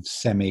sort of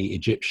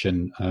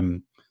semi-Egyptian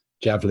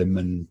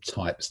javelinman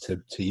types to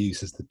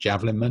use as the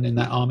javelinman in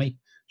that army.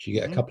 So you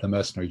get a couple of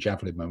mercenary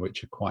javelinmen,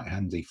 which are quite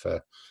handy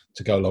to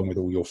go along with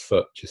all your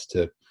foot, just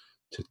to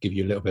give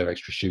you a little bit of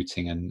extra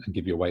shooting and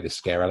give you a way to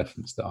scare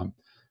elephants. That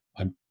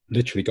I'm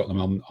literally got them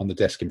on the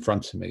desk in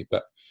front of me.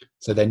 But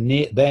so they're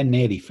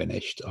nearly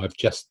finished. I've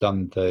just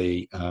done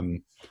the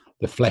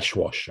flesh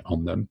wash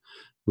on them,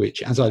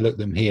 which as I look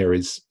them here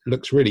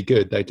looks really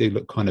good. They do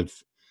look kind of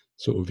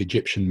sort of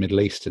Egyptian,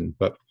 Middle Eastern,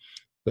 but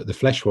the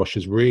flesh wash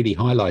has really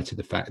highlighted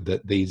the fact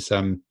that these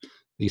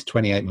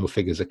 28mm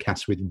figures are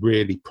cast with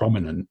really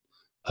prominent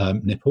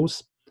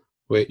nipples,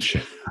 which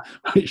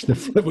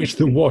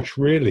the wash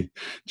really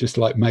just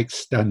like makes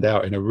stand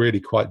out in a really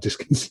quite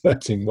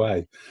disconcerting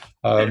way.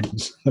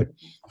 The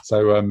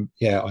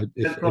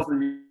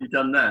problem you've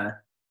done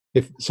there.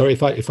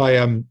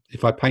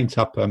 If I paint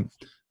up,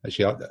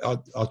 actually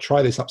I'll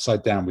try this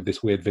upside down with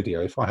this weird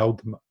video. If I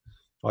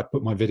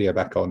put my video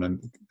back on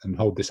and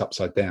hold this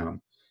upside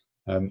down,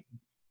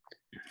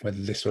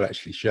 whether this will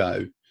actually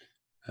show.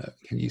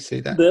 Can you see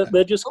that?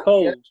 They're just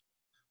cold.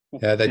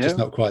 Yeah, they're just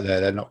not quite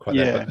there. They're not quite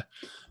there.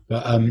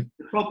 But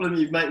the problem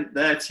you've made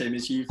there, Tim,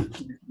 is you've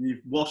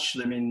washed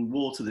them in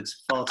water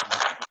that's far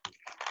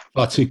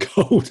too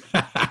cold.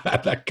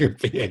 That could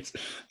be it.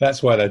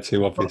 That's why they're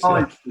too obvious.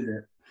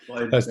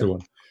 That's the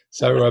one.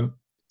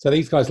 So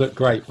these guys look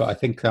great, but I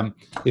think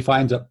if I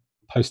end up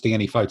posting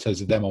any photos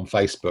of them on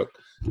Facebook,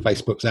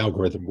 Facebook's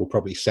algorithm will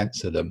probably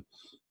censor them,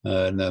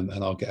 and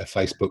I'll get a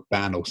Facebook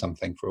ban or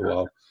something for a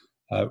while,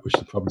 which is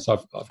the problem.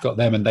 So I've got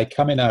them, and they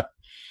come in a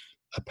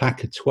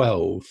pack of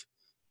 12,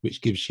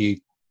 which gives you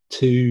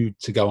 2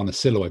 to go on a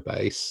silhouette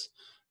base,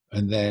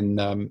 and then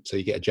so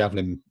you get a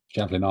javelin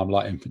arm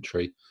light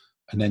infantry,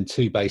 and then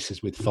 2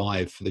 bases with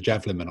 5 for the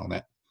javelin on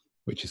it,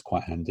 which is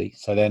quite handy.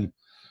 So then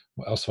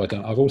what else have I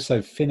done? I've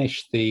also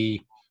finished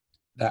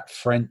that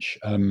French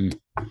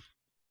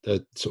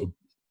the sort of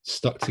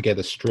stuck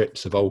together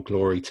strips of Old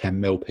Glory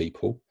 10mm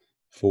people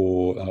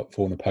for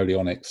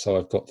Napoleonics. So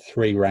I've got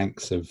 3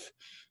 ranks of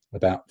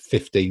about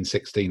 15,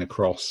 16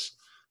 across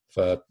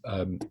for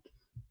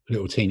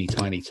little teeny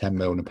tiny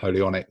 10mm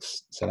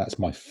Napoleonics. So that's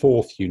my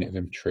 4th unit of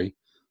infantry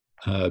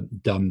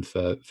done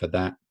for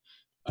that.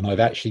 And I've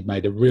actually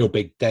made a real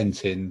big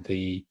dent in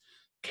the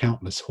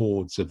countless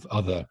hordes of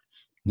other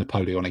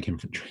Napoleonic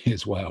infantry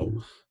as well.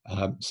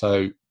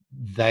 So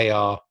they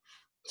are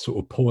sort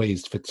of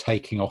poised for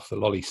taking off the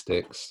lolly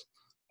sticks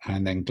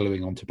and then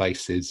gluing onto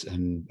bases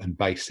and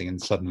basing, and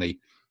suddenly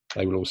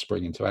they will all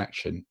spring into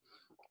action.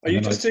 Are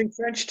you just doing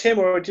French, Tim,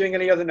 or doing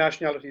any other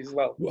nationalities as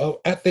well?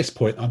 Well, at this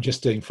point, I'm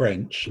just doing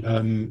French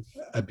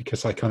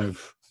because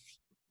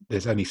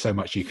there's only so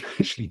much you can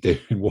actually do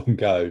in one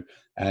go,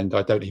 and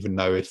I don't even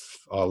know if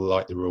I'll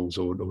like the rules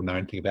or know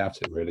anything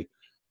about it really.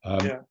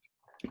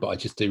 But I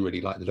just do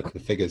really like the look of the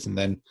figures, and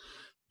then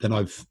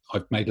I've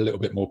made a little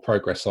bit more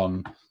progress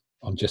on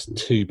just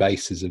 2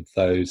 bases of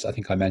those. I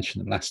think I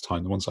mentioned them last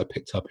time, the ones I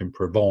picked up in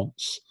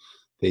Provence,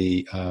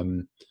 the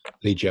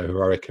Legio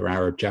Heroica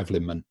Arab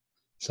Javelinmen.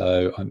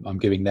 So I'm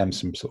giving them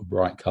some sort of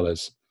bright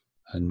colours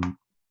and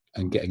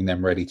getting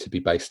them ready to be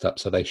based up.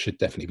 So they should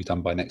definitely be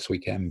done by next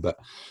weekend. But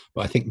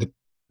I think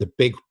the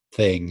big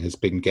thing has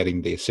been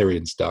getting the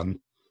Assyrians done.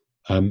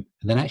 And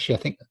then actually, I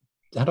think,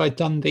 had I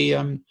done the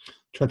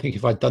trying to think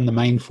if I'd done the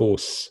main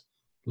force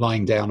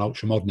lying down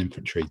ultramodern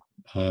infantry.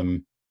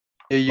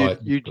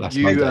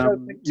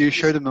 You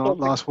showed them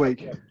last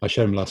week. I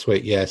showed them last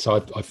week, yeah.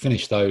 So I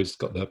finished those,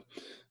 got the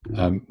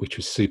which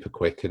was super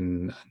quick,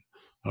 and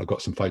I've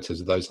got some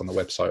photos of those on the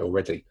website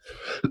already.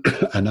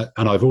 and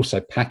I've also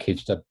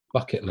packaged a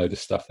bucket load of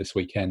stuff this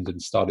weekend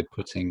and started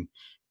putting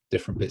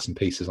different bits and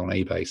pieces on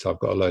eBay. So I've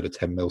got a load of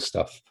 10mm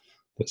stuff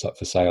that's up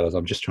for sale as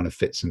I'm just trying to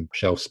fit some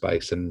shelf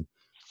space, and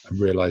I'm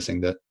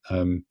realizing that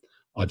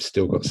I've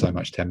still got so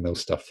much 10mm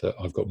stuff that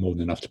I've got more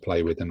than enough to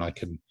play with, and I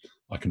can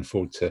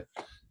afford to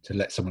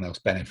let someone else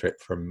benefit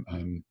from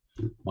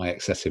my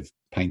excessive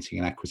painting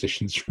and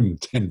acquisitions from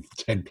 10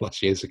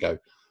 plus years ago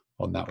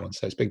on that one.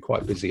 So it's been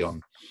quite busy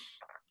on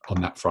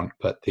that front,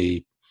 but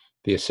the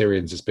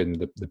Assyrians has been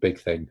the big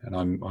thing, and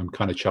I'm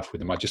kind of chuffed with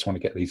them. I just want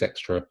to get these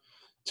extra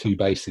 2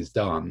 bases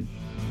done,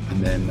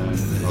 and then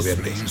I'll be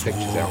able to get some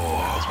pictures out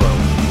for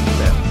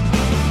that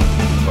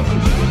as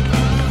well.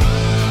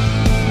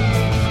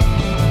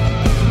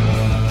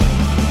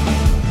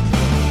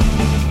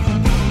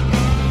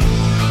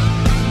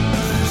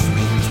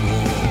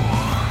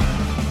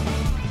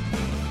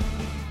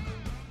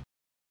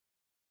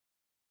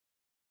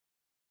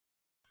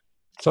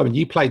 Simon,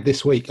 you played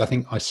this week. I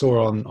think I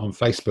saw on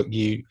Facebook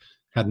you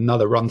had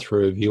another run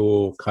through of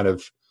your kind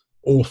of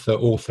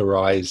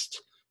authorized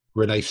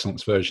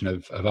Renaissance version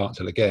of Art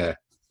de la Guerre.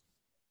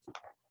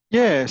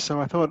 Yeah, so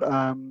I thought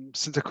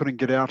since I couldn't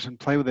get out and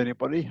play with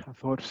anybody, I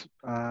thought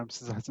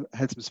since I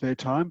had some spare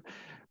time,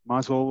 might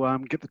as well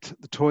get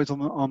the toys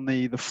on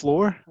the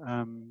floor,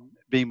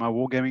 being my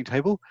wargaming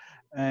table,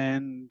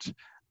 and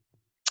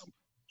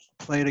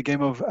played a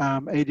game of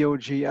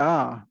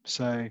ADLGR.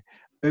 So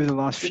over the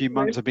last few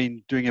months, I've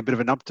been doing a bit of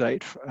an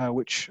update,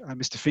 which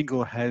Mr.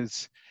 Finkel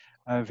has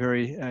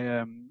very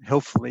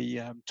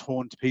helpfully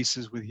torn to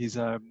pieces with his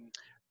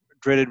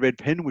dreaded red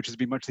pen, which has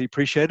been muchly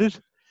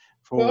appreciated.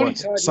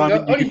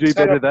 Simon, you could do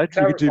better than that.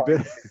 You could do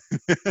better.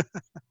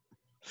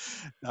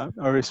 No,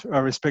 I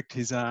respect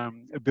his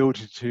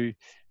ability to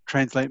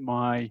translate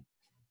my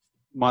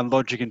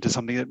logic into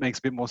something that makes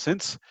a bit more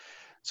sense.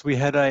 So we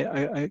had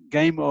a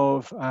game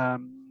of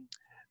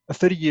a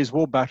 30 Years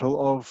War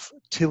battle of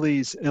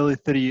Tilly's early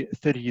 30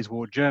 Years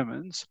War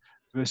Germans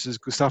versus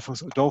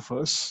Gustavus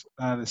Adolphus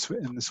and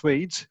the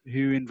Swedes,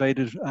 who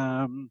invaded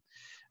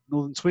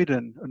northern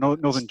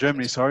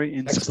Germany,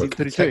 in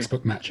 1632.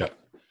 Textbook matchup.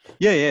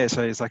 Yeah.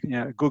 So it's like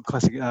a good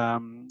classic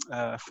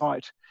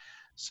fight.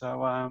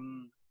 So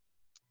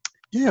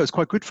it was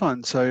quite good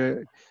fun.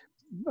 So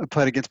I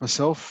played against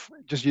myself,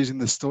 just using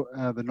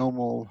the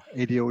normal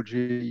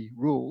ADLG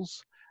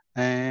rules,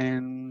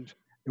 and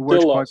it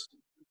worked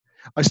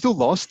I still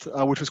lost,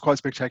 which was quite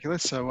spectacular.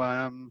 So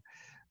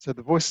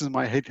the voices in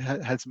my head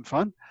had some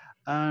fun.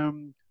 But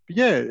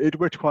yeah, it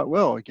worked quite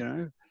well.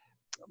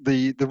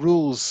 the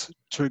rules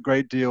to a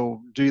great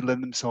deal do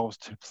lend themselves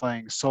to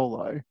playing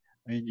solo.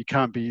 I mean, you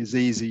can't be as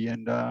easy,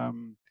 and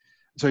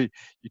so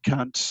you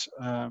can't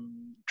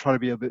try to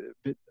be a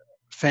bit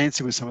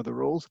fancy with some of the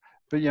rules.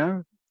 But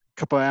a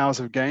couple of hours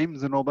of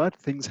games and all that,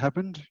 things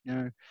happened.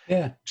 Yeah,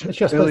 actually,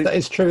 I suppose that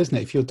is true, isn't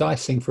it? If you're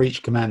dicing for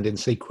each command in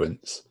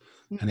sequence,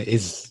 and it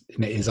is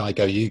I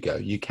go, you go,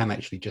 you can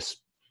actually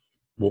just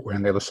walk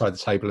around the other side of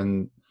the table,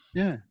 and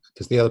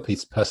because the other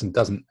person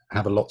doesn't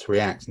have a lot to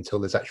react until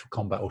there's actual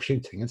combat or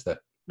shooting, is there?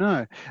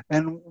 No,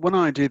 and when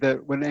I do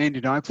that, when Andy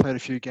and I played a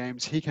few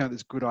games, he came up with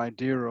this good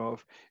idea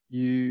of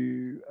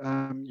you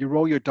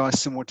roll your dice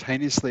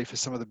simultaneously for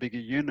some of the bigger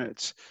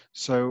units.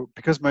 So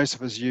because most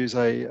of us use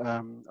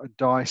a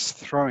dice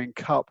throwing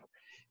cup,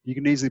 you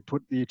can easily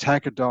put the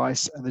attacker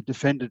dice and the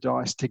defender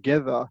dice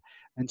together,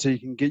 and so you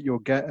can get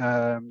your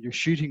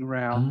shooting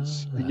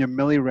rounds and your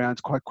melee rounds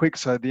quite quick.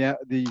 So the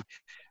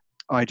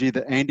idea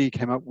that Andy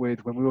came up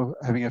with when we were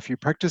having a few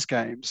practice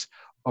games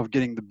of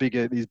getting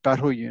these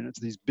battle units,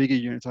 these bigger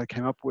units I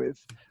came up with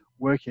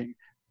working.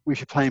 If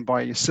you're playing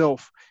by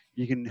yourself,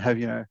 you can have,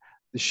 the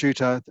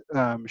shooter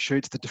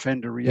shoots, the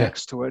defender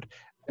reacts to it,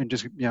 and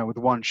just, with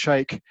one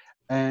shake,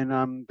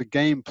 and the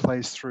game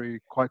plays through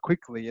quite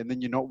quickly, and then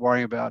you're not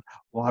worrying about,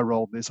 well, I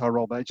rolled this, I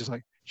rolled that, just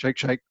like shake,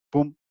 shake,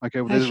 boom, okay,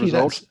 well, there's a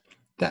result.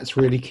 That's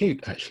really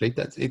cute, actually.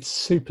 It's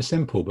super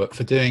simple, but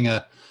for doing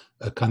a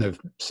kind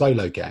of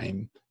solo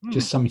game,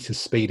 just something to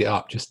speed it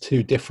up, just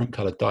 2 different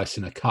coloured dice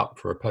in a cup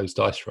for opposed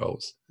dice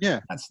rolls.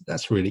 Yeah,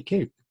 that's really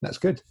cute. That's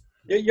good.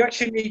 You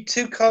actually need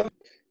 2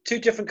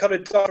 different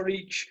coloured dice for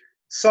each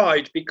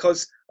side,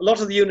 because a lot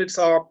of the units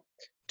are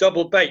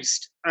double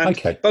based and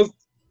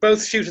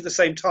both shoot at the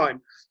same time.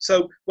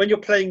 So when you're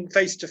playing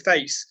face to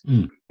face,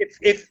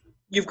 if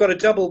you've got a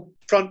double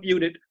front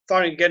unit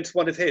firing against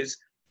one of his,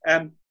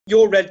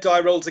 your red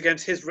die rolls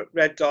against his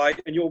red die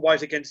and your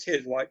white against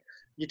his white.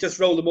 You just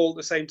roll them all at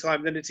the same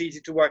time, then it's easy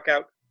to work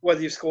out whether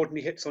you've scored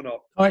any hits or not.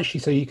 Oh, actually,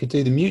 so you could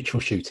do the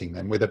mutual shooting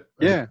then with a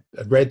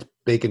red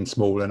big and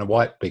small and a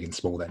white big and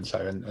small then,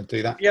 and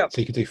do that. Yeah. So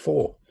you could do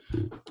 4.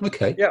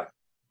 Okay. Yeah.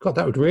 God,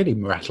 that would really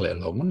rattle it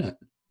along, wouldn't it?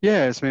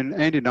 Yeah, I mean,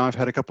 Andy and I have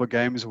had a couple of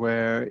games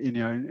where,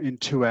 in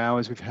 2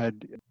 hours we've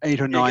had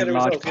 8 or 9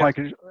 large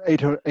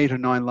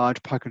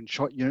pike and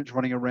shot units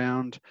running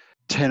around,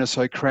 10 or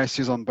so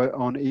crashes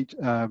on each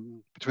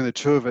between the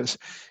 2 of us,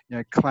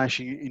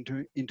 clashing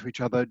into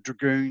each other.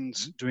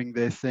 Dragoons doing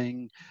their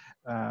thing,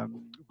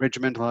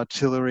 regimental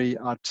artillery,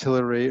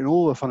 and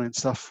all the fun and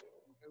stuff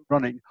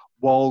running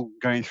while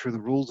going through the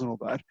rules and all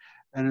that.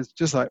 And it's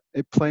just like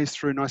it plays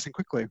through nice and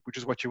quickly, which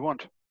is what you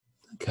want.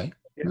 Okay,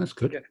 that's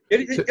good. Yeah.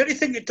 The only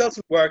thing that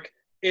doesn't work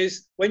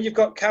is when you've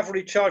got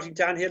cavalry charging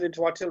downhill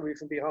into artillery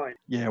from behind.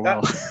 Yeah,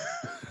 well.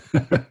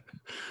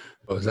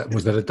 Was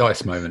that a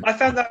dice moment? I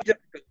found that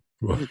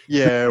difficult.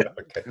 Yeah.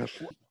 Okay.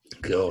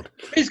 God.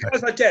 These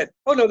guys are dead.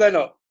 Oh no, they're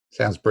not.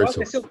 Sounds brutal.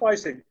 They're still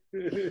fighting.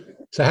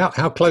 So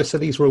how close are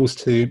these rules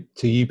to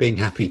you being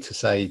happy to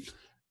say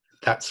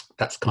that's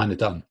kind of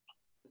done?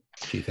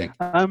 Do you think?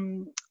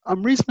 I'm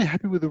reasonably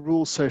happy with the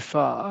rules so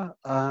far.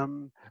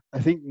 I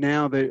think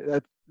now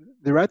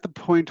they're at the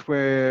point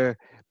where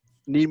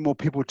need more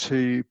people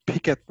to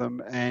pick at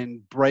them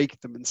and break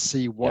them and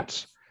see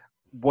what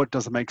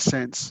doesn't make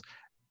sense.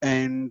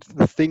 And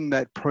the thing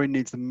that probably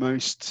needs the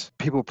most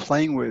people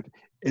playing with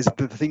is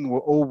the thing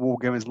where all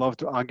wargamers love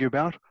to argue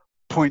about: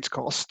 points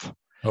cost.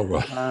 Oh,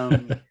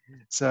 right.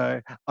 So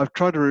I've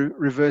tried to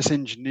reverse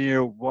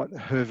engineer what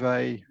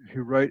Hervé,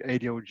 who wrote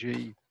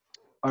ADLG,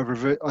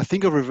 I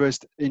think I've reverse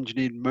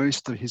engineered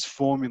most of his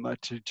formula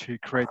to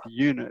create the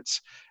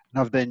units.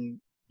 And I've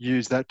then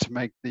used that to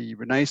make the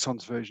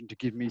Renaissance version to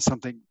give me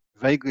something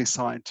vaguely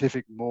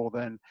scientific more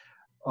than,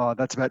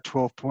 that's about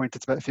 12 points,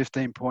 it's about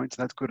 15 points,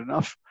 that's good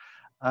enough.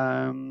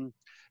 So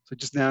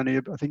just now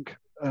need, I think,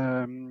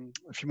 a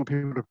few more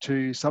people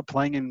to start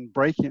playing and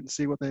breaking it and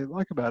see what they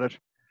like about it.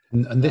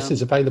 And this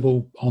is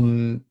available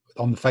on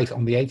the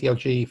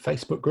ADLG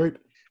Facebook group?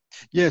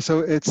 Yeah, so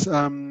it's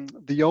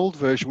the old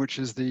version, which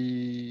is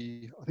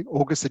the, I think,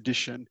 August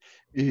edition,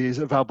 is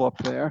available up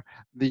there.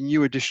 The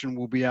new edition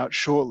will be out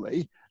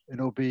shortly.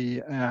 It'll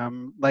be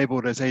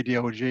labeled as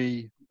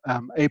ADLG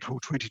April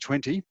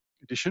 2020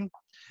 edition.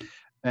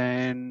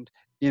 And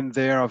in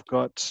there, I've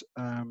got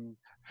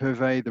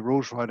Hervé, the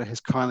rules writer, has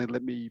kindly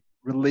let me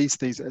release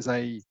these as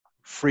a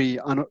free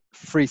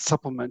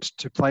supplement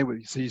to play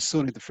with. So you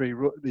still need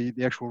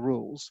the actual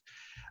rules.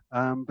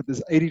 But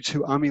there's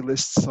 82 army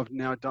lists I've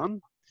now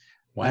done.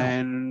 Wow.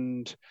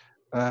 And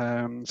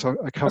so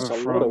I cover That's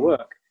a from lot of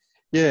work.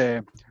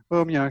 Yeah,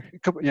 well, a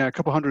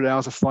couple hundred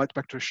hours of flights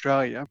back to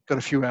Australia. Got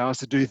a few hours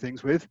to do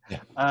things with.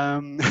 Yeah.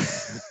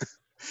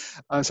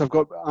 So I've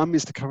got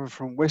armies to cover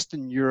from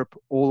Western Europe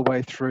all the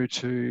way through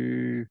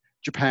to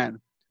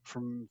Japan,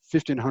 from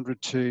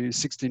 1500 to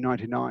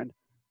 1699.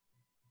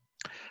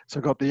 So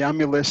I've got the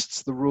army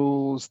lists, the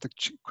rules, the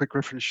quick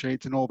reference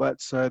sheets, and all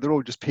that. So they're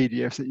all just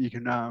PDFs that you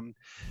can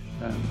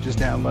just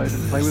download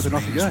and play with, and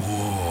off you go. That's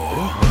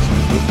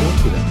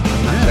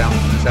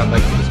out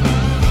later this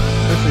month.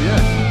 Hopefully,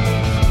 yeah.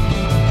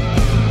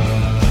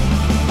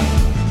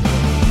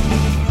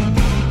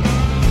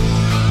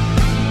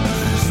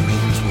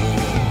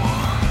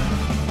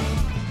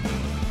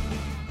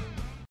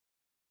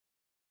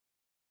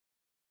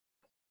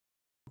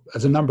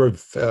 as a number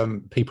of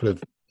people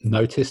have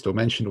noticed or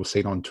mentioned or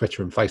seen on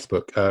Twitter and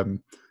Facebook,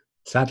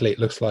 sadly, it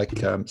looks like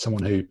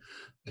someone who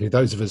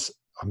those of us,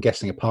 I'm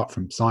guessing, apart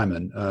from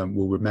Simon,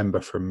 will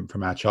remember from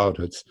our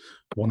childhoods.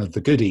 One of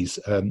the goodies,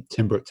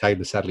 Tim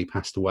Brooke-Taylor, sadly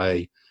passed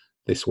away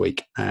this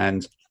week,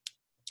 and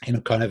in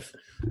a kind of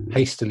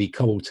hastily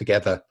cobbled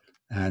together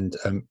and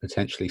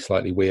potentially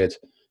slightly weird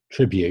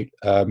tribute,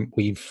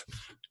 we've,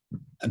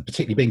 and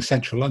particularly being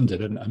Central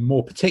London, and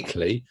more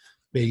particularly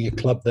being a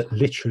club that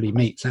literally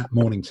meets at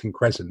Mornington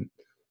Crescent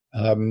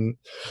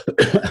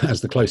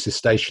as the closest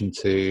station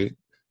to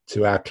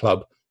our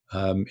club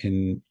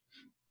in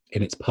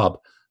its pub.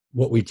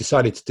 What we've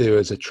decided to do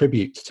as a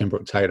tribute to Tim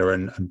Brooke-Taylor,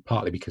 and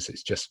partly because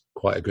it's just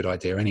quite a good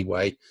idea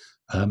anyway,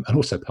 and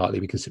also partly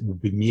because it will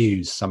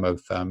bemuse some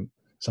of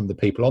the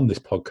people on this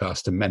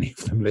podcast and many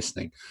of them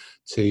listening,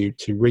 to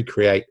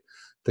recreate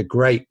the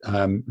great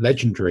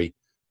legendary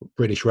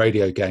British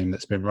radio game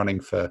that's been running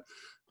for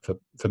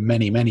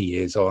many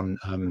years on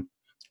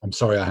I'm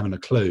sorry I haven't a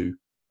clue,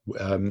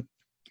 the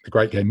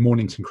great game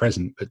Mornington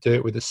Crescent, but do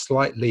it with a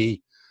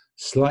slightly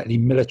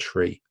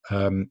military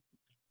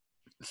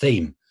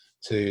theme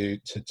to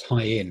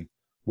tie in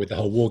with the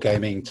whole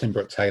wargaming, Tim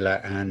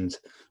Brooke-Taylor and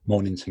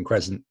Mornington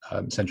Crescent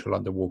Central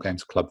London War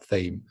Games Club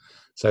theme.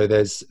 So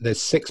there's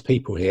 6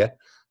 people here.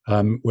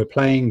 We're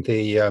playing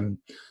the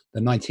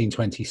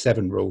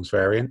 1927 rules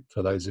variant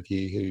for those of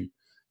you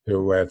who are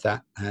aware of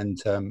that,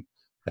 and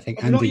I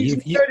think Andy,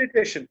 you've third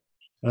edition.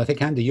 And I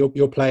think Andy,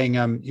 you're playing.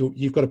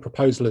 You've got a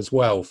proposal as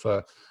well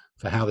for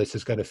how this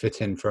is going to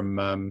fit in from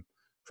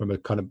a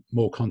kind of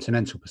more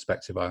continental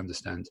perspective, I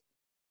understand.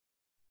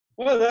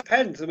 Well, that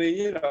depends. I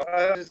mean,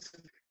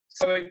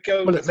 so it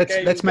goes. Well,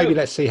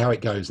 let's see how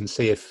it goes and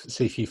see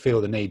if you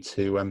feel the need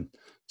to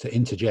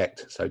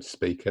interject, so to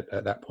speak,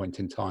 at that point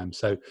in time.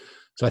 So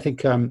I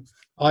think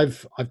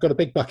I've got a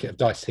big bucket of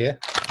dice here,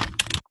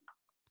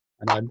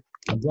 and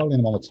I'm rolling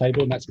them on the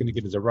table, and that's going to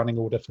give us a running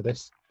order for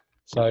this.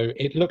 So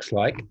it looks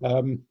like.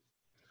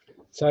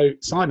 So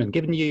Simon,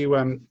 given you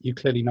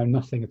clearly know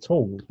nothing at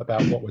all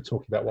about what we're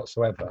talking about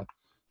whatsoever,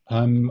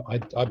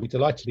 I'd be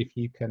delighted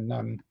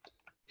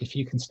if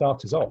you can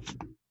start us off.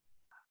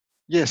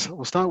 Yes,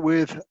 we'll start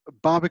with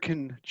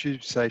Barbican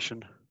Tube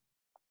Station.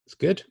 It's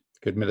good.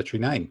 Good military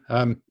name.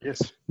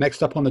 Yes.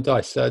 Next up on the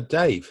dice,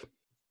 Dave.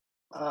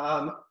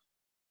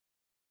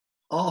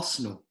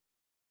 Arsenal.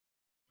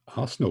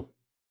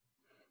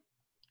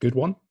 Good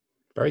one.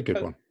 Very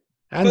good one.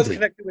 Both Andy.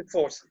 connected with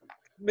force.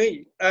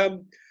 Me.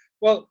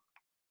 Well,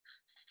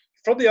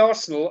 from the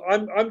Arsenal,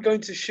 I'm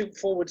going to shoot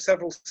forward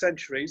several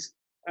centuries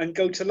and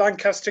go to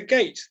Lancaster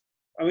Gate.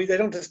 I mean, they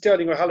don't have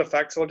Stirling or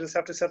Halifax, so I'll just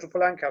have to settle for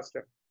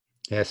Lancaster.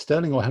 Yeah,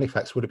 Stirling or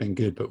Halifax would have been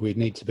good, but we'd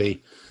need to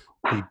be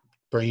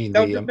bringing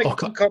that would make it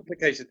too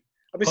complicated.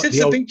 I mean,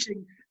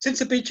 since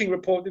the Beeching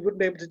report, they wouldn't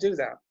be able to do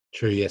that.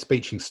 True, yes.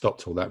 Beeching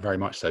stopped all that very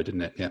much so,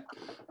 didn't it? Yeah.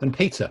 And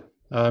Peter,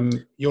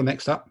 you're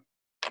next up.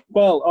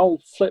 Well, I'll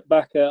flip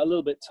back a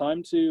little bit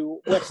time to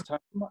West Ham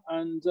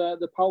and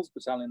the Pals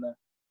Battalion there.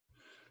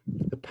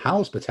 The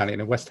Pals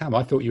Battalion in West Ham.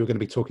 I thought you were going to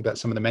be talking about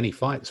some of the many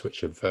fights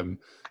which have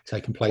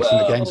taken place in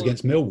the games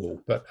against Millwall.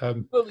 But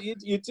well,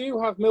 you do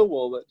have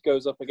Millwall that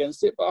goes up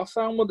against it, but I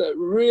found one that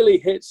really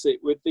hits it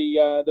with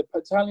the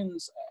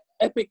battalion's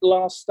epic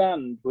last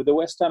stand with the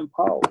West Ham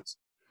Pals.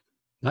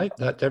 No,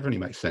 that definitely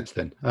makes sense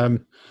then.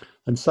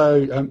 And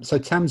so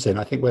Tamsin,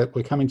 I think we're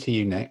coming to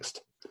you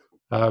next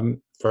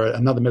for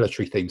another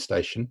military themed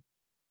station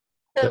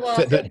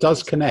that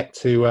does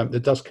connect to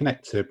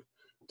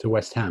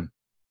West Ham.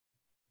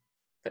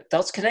 That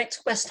does connect to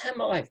West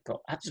Ham. I've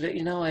got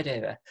absolutely no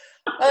idea there.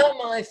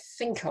 I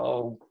think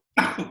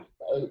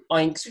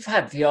we've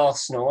had the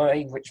Arsenal,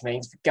 which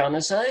means the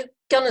Gunners. So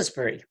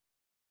Gunnersbury.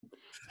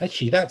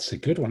 Actually, that's a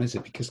good one, is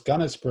it? Because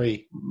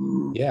Gunnersbury,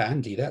 yeah,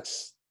 Andy,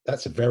 that's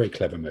a very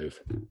clever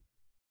move.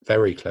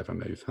 Very clever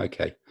move.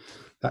 Okay,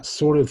 that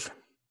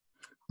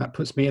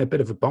puts me in a bit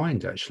of a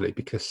bind actually,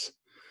 because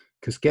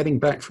getting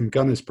back from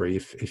Gunnersbury,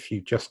 if you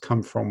just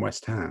come from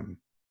West Ham,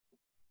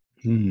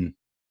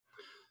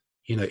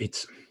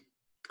 it's.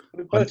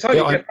 By the time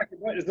you get back,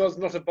 it's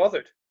not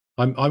bothered.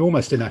 I'm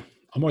almost in a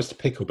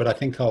pickle, but I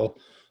think I'll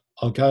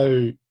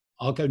go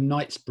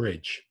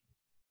Knightsbridge,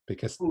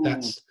 because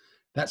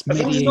that's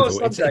medieval.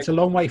 It's a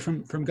long way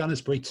from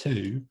Gunnersbury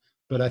too,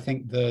 but I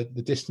think the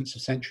distance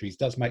of centuries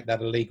does make that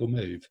a legal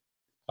move.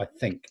 I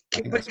think.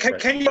 But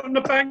can you on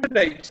the bank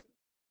date?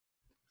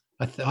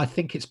 I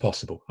think it's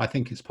possible.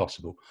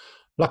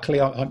 Luckily,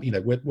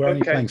 we're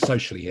only playing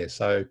socially here,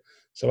 so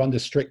under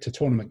stricter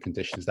tournament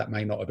conditions, that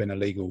may not have been a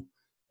legal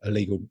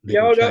change.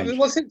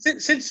 Well,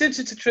 since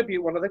it's a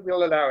tribute one, I think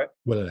we'll allow it.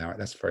 We'll allow it.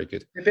 That's very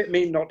good. A bit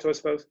mean not to, I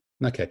suppose.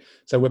 Okay,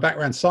 so we're back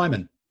around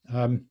Simon.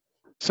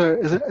 So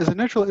as a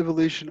natural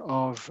evolution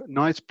of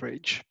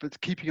Knightsbridge, but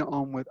keeping it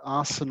on with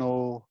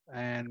Arsenal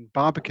and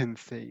Barbican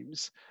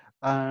themes,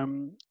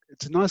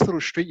 it's a nice little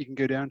street you can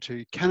go down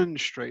to, Cannon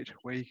Street,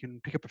 where you can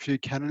pick up a few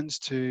cannons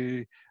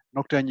to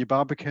knock down your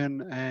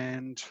Barbican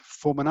and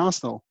form an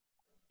arsenal.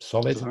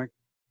 Solid.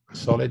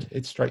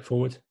 It's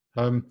straightforward.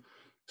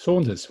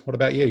 Saunders, what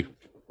about you?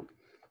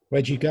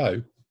 Where'd you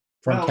go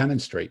from Cannon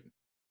Street?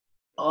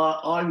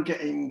 I'm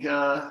getting.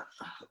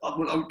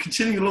 I'm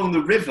continuing along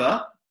the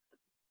river.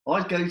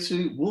 I'd go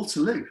to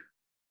Waterloo.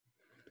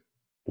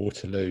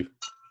 Waterloo,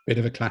 bit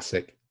of a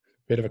classic.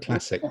 But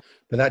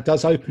that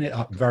does open it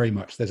up very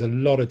much. There's a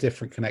lot of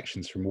different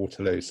connections from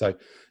Waterloo. So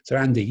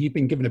Andy, you've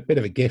been given a bit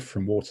of a gift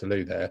from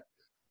Waterloo there.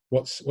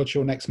 What's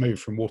your next move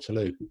from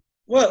Waterloo?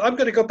 Well, I'm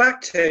going to go back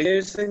 10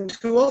 years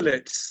into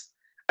Austerlitz.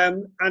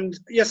 And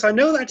yes, I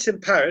know that's in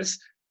Paris,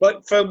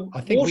 but from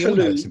I think Waterloo,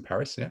 we all know it's in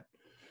Paris, yeah.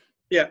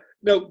 Yeah,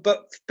 no,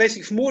 but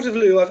basically from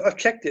Waterloo, I've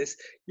checked this.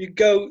 You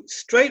go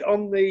straight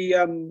on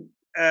the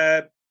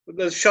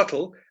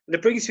shuttle, and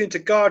it brings you into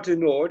Gare du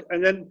Nord,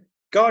 and then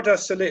Gare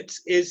d'Austerlitz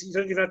is, you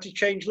don't even have to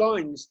change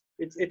lines.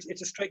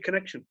 It's a straight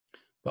connection.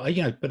 But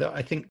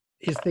I think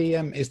is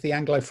the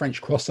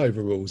Anglo-French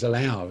crossover rules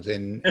allowed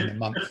in a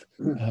month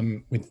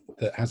with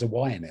that has a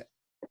Y in it?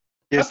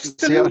 Yes,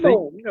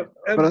 absolutely.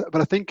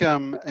 But I think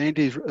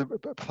Andy's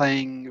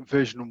playing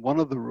version 1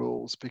 of the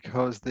rules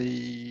because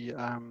the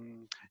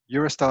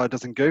Eurostar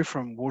doesn't go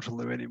from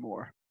Waterloo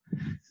anymore.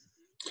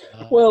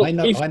 Well, I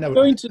know you're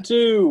going to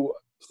do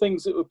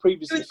things that were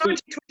previously. It's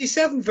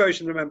 1927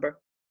 version, remember?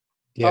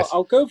 Yes.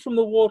 I'll go from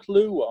the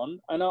Waterloo one,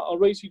 and I'll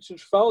race you to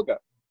Trafalgar.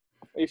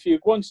 If you're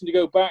wanting to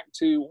go back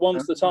to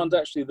ones that aren't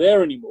actually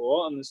there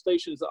anymore and the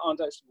stations that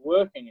aren't actually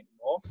working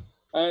anymore,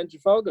 and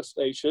Trafalgar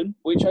Station,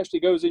 which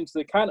actually goes into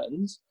the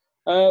cannons,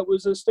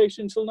 was a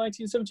station until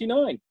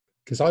 1979.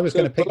 Because I was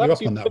going to pick you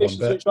up on that one,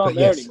 but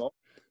yes.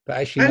 But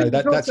actually, no,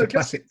 that's a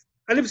classic.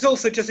 And it was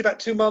also just about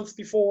 2 months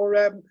before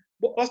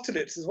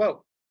Austerlitz as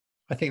well.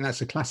 I think that's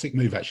a classic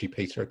move, actually,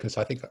 Peter, because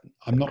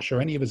I'm not sure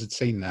any of us had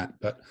seen that,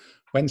 but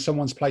when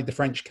someone's played the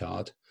French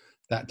card,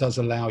 that does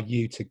allow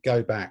you to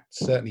go back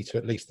certainly to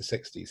at least the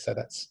 60s. So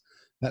that's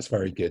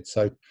very good.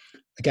 So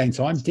again,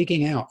 I'm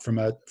digging out from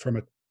a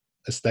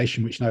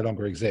station which no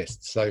longer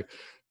exists. So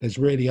there's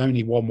really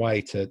only one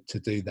way to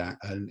do that,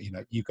 and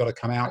you've got to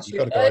come out. You've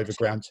got to go over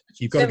ground.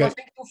 You've got to go. I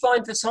think we'll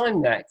find the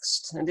time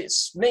next, and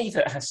it's me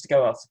that has to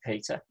go after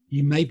Peter.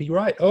 You may be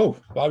right. Oh,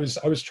 I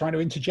was trying to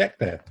interject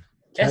there.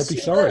 Terribly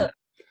sorry.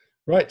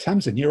 Right,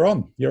 Tamsin, you're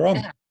on.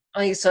 Yeah.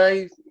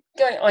 So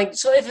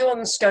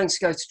everyone's going to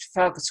go to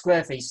Trafalgar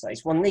Square these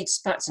days. One needs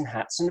spats and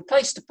hats, and the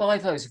place to buy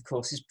those, of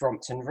course, is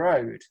Brompton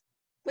Road,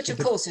 which, of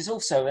course, is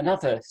also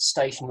another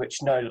station which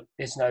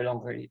is no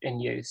longer in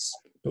use.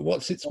 But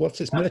what's its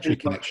military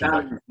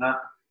connection?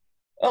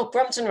 Oh,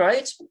 Brompton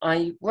Road.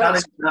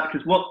 Because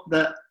what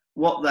the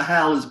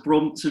hell has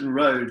Brompton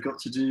Road got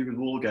to do with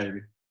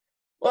wargaming?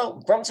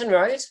 Well, Brompton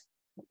Road,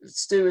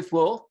 it's to do with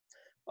war.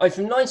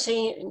 From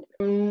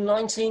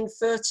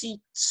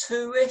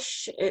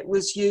 1932-ish, it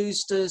was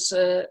used as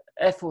Air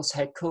Force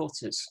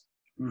headquarters.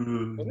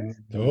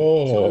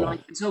 Oh.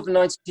 Until the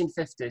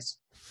 1950s.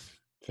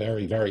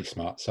 Very, very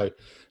smart. So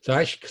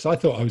actually, because I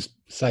thought I was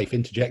safe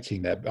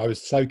interjecting there, I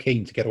was so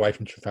keen to get away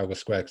from Trafalgar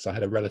Square because I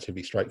had a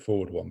relatively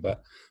straightforward one.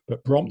 But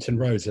Brompton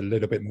Road's a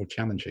little bit more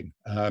challenging.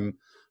 I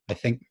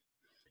think,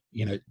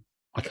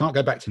 I can't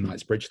go back to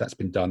Knightsbridge. That's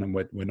been done, and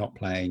we're not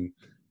playing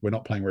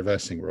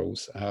reversing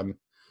rules.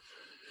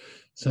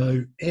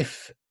 So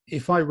if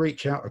I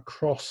reach out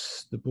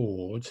across the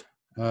board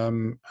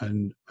and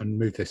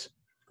move this,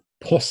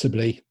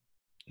 possibly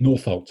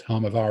Northolt,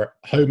 home of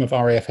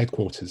RAF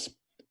headquarters.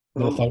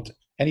 Northolt.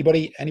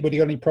 Anybody got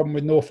any problem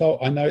with Northolt?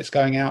 I know it's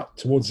going out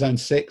towards Zone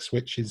 6,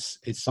 which is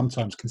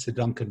sometimes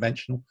considered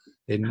unconventional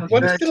in this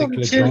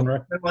particular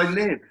genre. Where I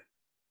live.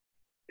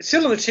 It's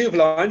still on the tube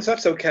line, so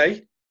that's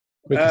okay.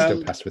 We can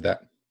still pass with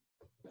that.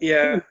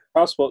 Yeah.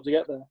 Passport to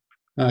get there.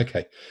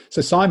 Okay.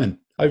 So Simon,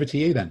 over to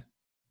you then.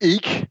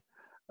 Eek.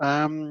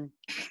 I was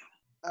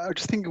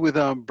just thinking with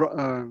so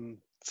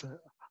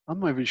I'm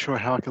not even sure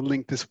how I can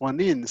link this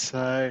one in.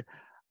 So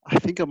I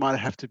think I might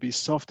have to be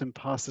soft and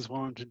pass this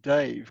one on to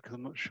Dave because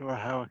I'm not sure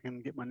how I can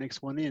get my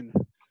next one in.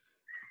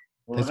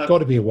 There's got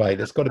to be a way.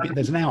 There's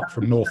an out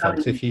from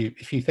Northolt if you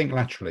think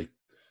laterally.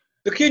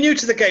 Look, you're new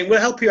to the game. We'll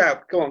help you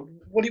out. Go on.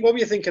 What were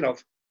you thinking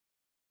of?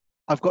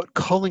 I've got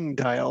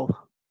Collingdale.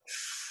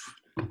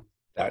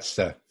 That's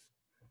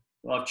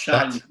I've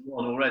challenged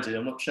one already.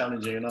 I'm not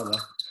challenging another.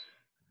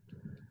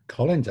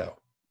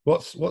 Collingdale.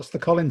 What's the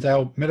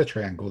Collingdale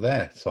military angle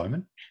there,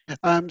 Simon?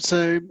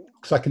 So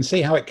because I can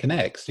see how it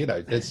connects.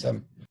 There's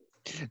some.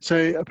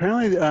 So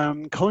apparently,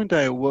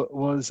 Collingdale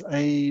was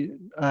a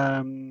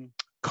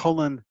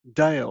Colin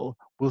Dale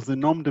was the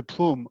nom de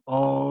plume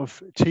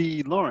of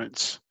T.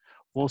 Lawrence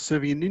while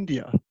serving in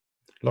India.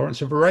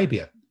 Lawrence of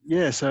Arabia.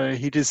 Yeah, so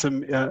he did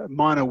some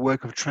minor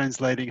work of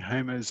translating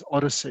Homer's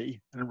Odyssey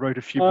and wrote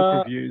a few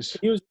book reviews.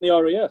 He was in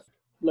the RAF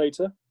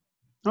later.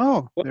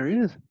 Oh, there he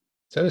is.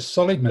 So a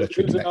solid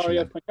military He was connection. an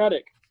RAF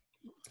mechanic.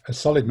 A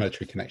solid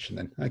military connection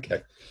then.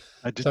 Okay.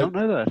 I did not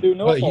know that.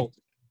 Well,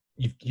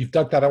 you've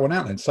dug that one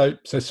out then. So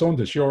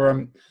Saunders,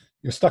 you're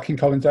stuck in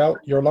Collingdale.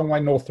 You're a long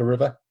way north the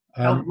river.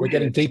 We're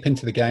getting deep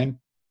into the game.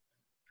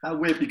 How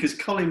weird, because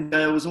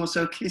Collingdale was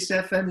also a Kiss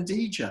FM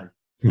DJ.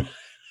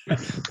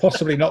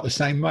 Possibly not the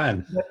same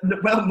man.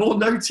 Well, more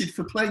noted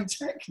for playing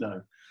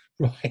techno.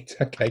 Right,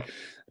 okay.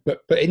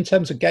 But in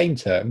terms of game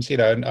terms, you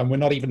know, and we're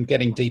not even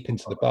getting deep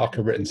into the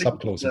Barker written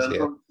subclauses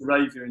here.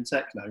 Ravier and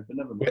techno, but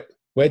never mind.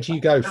 Where do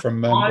you go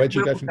from? Where do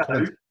you go from?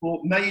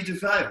 For Maida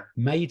Vale.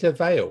 Maida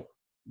Vale.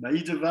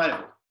 Maida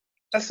Vale.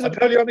 That's the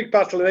Napoleonic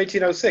battle in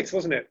 1806,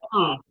 wasn't it?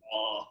 Oh.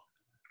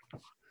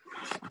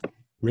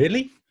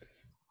 Really?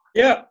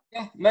 Yeah.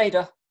 Yeah,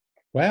 Maida.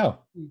 Wow,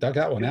 dug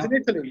that one It's out.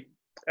 in Italy.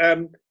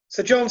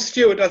 Sir John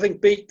Stewart, I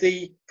think, beat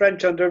the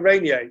French under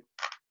Rainier.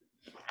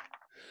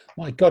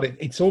 My God,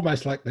 it's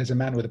almost like there's a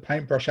man with a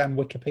paintbrush and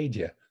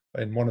Wikipedia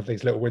in one of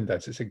these little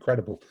windows. It's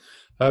incredible.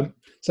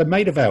 So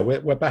Maida Vale,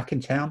 we're back in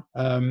town.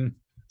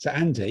 So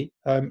Andy,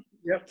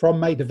 from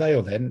Maida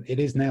Vale, then it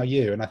is now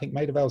you, and I think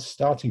Maida Vale's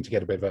starting to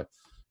get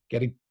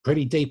getting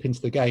pretty deep into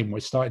the game. We're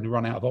starting to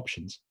run out of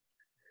options.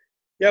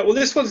 Yeah, well,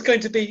 this one's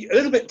going to be a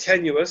little bit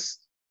tenuous.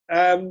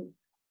 Talking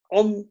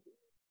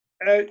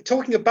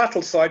of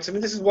battle sites, I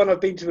mean, this is one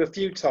I've been to a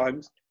few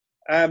times,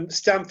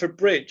 Stamford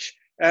Bridge.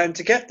 And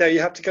to get there, you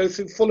have to go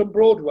through Fulham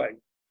Broadway.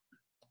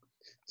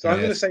 So I'm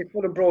going to say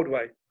Fulham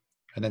Broadway.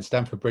 And then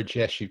Stamford Bridge,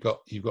 yes, you've got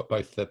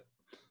both the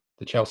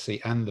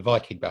Chelsea and the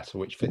Viking battle,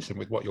 which fits in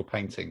with what you're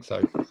painting.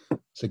 So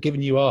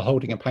given you are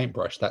holding a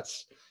paintbrush,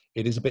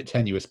 it is a bit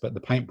tenuous, but the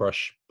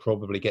paintbrush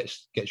probably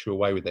gets you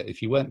away with it.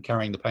 If you weren't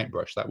carrying the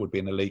paintbrush, that would be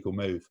an illegal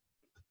move.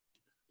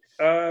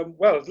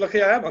 Well,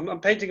 lucky I am. I'm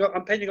painting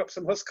up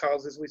some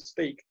Huscarls as we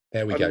speak.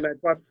 There we go.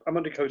 I'm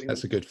undercoating.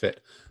 That's a good fit.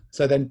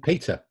 So then,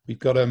 Peter, we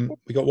got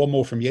one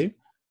more from you.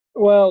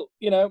 Well,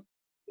 you know,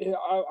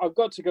 I've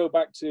got to go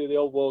back to the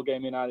old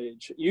wargaming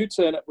adage. You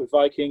turn up with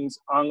Vikings,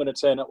 I'm going to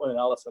turn up with an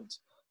elephant.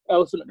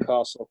 Elephant and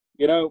castle.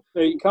 You know,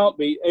 you can't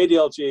beat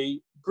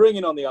ADLG,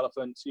 bringing on the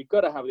elephants. You've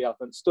got to have the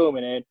elephant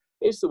storming in.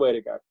 It's the way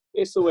to go.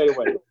 It's the way to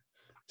win.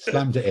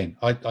 Slammed it in.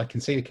 I can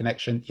see the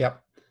connection.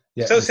 Yep.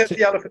 Yeah. So says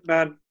the elephant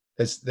man.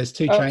 There's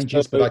two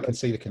changes, but I can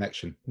see the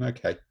connection.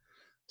 Okay.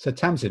 So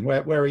Tamsin,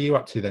 where are you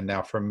up to then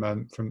now from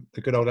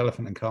the good old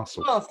Elephant and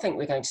Castle? Well, I think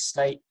we're going to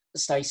stay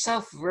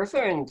south of the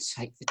river and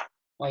take the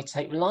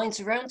lines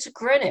around to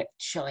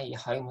Greenwich,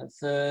 home of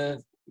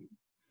the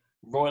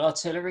Royal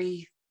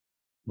Artillery,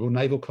 Royal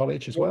Naval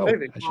College as well.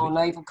 Royal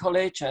Naval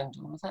College and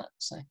all of that.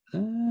 So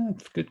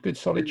good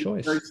solid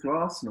choice. Goes to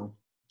Arsenal.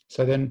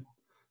 So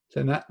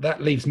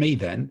that leaves me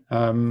then.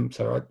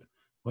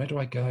 Where do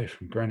I go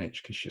from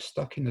Greenwich? Because you're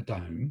stuck in the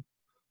dome.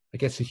 I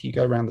guess if you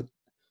go around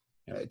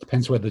it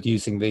depends whether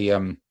using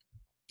the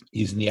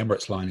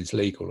Emirates line is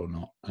legal or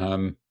not.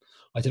 I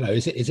don't know.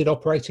 Is it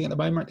operating at the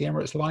moment, the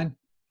Emirates line?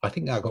 I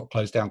think that got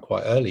closed down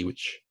quite early,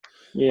 which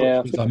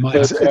I might.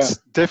 It's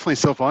definitely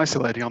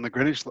self-isolating on the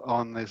Greenwich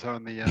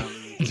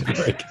It's a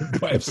very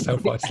good way of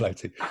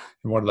self-isolating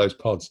in one of those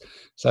pods.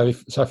 So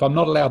if I'm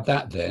not allowed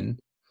that, then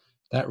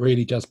that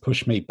really does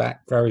push me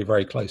back very,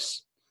 very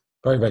close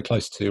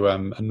to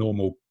a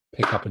normal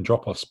pick-up and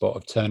drop-off spot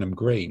of Turnham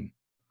Green,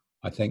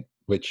 I think,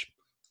 which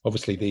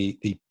obviously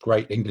the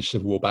great English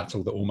Civil War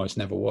battle that almost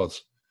never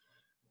was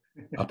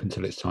up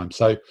until its time.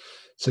 So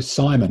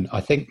Simon,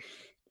 I think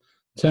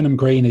Turnham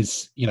Green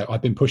is,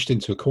 I've been pushed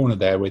into a corner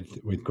there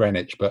with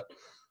Greenwich, but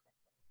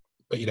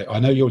I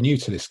know you're new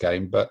to this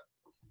game, but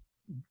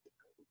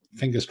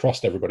fingers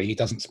crossed, everybody, he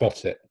doesn't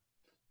spot it.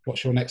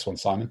 What's your next one,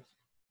 Simon?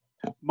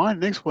 My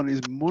next one is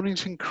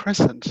Mornington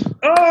Crescent.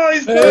 Oh,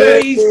 he's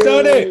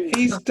done it!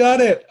 He's done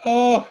it!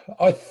 Oh,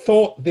 I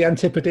thought the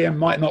Antipodean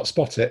might not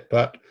spot it,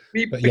 but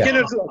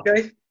beginner's luck,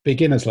 eh?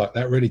 Beginner's luck.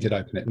 That really did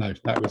open it. No,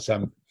 that was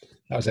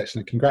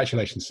excellent.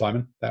 Congratulations,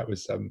 Simon. That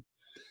was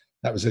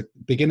a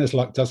beginner's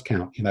luck does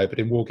count, but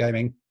in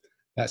wargaming,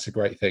 that's a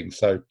great thing.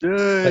 So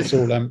let's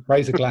all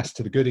raise a glass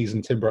to the goodies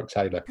and Tim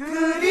Brooke-Taylor.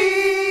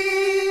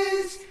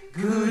 Goodies,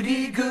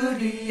 goody,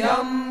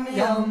 yum,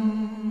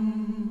 yum.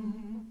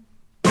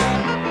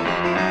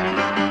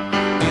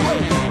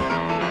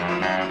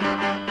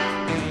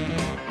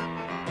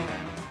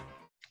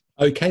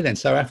 Okay, then.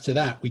 So after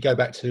that, we go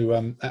back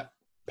to that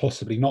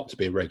possibly not to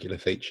be a regular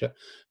feature.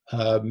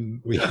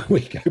 We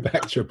go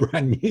back to a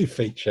brand new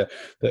feature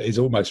that is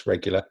almost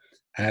regular,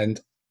 and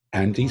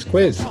Andy's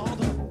quiz.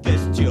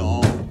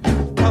 Question,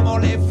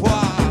 comment les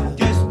voir?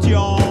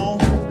 Question,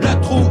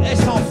 le trou est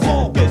sans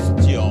fond.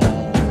 Question,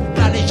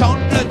 la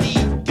légende le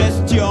dit.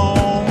 Question,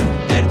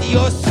 elle dit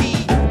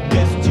aussi.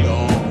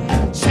 Question,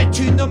 c'est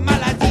une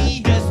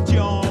maladie.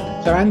 Question.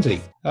 So Andy,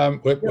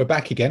 we're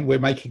back again. We're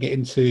making it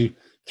into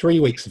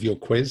 3 weeks of your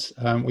quiz.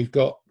 We've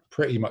got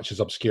pretty much as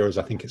obscure as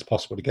I think it's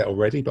possible to get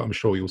already, but I'm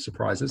sure you'll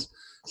surprise us.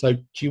 So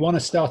do you want to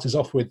start us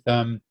off with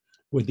the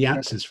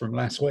answers from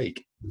last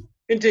week?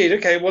 Indeed.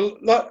 Okay. Well,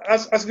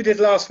 as we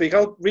did last week,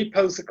 I'll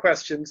repose the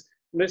questions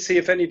and let's see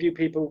if any of you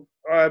people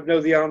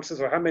know the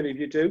answers or how many of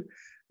you do.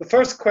 The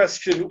first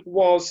question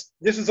was,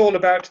 this was all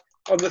about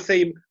on the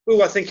theme,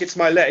 I think it's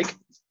my leg.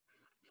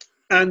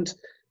 And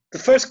the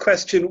first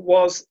question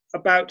was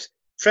about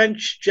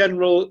French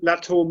General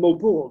Latour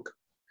Maubourg,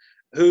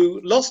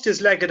 who lost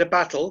his leg at a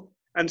battle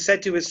and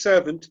said to his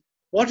servant,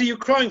 "What are you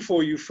crying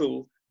for, you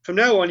fool? From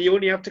now on, you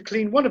only have to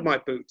clean one of my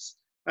boots."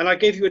 And I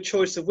gave you a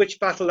choice of which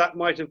battle that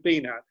might have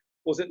been at.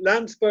 Was it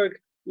Landsberg,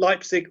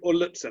 Leipzig, or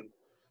Lutzen?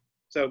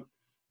 So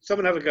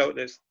someone have a go at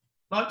this.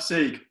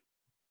 Leipzig.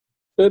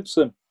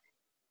 Ibsen.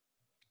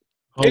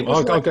 It was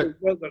I'll go. Leipzig.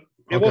 Well done.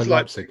 It I'll was go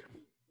Leipzig.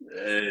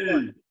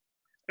 Leipzig.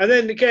 And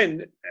then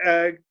again,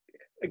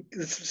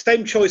 the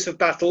same choice of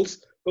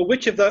battles, but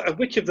which of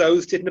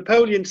those did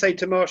Napoleon say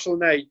to Marshal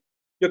Ney,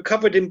 "You're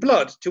covered in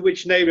blood," to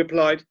which Ney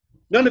replied,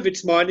 "None of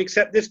it's mine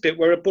except this bit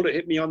where a bullet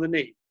hit me on the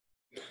knee."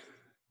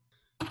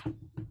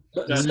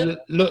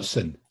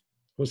 Lutzen.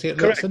 Was it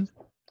Correct. Lutzen?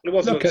 It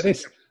was Look Lutzen. at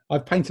this.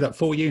 I've painted up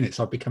 4 units.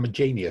 I've become a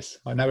genius.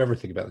 I know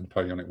everything about the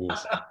Napoleonic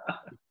Wars.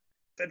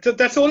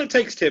 That's all it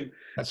takes, Tim.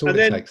 That's all And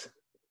it then- takes.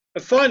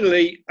 And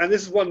finally, and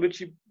this is one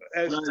which you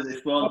Know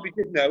this one. probably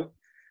did know,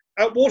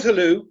 at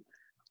Waterloo,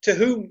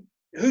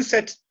 who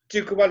said to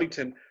Duke of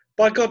Wellington,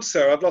 "By God,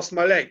 sir, I've lost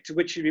my leg," to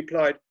which he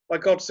replied, "By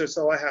God, sir,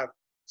 so I have."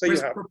 So you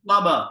have. Christopher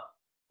Plummer.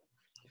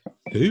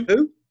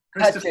 Who?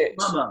 Christopher Paget.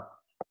 Plummer.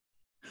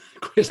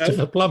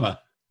 Christopher Plummer.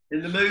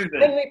 In the movie.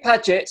 Henry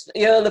Paget,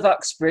 the Earl of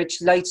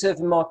Uxbridge, later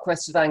the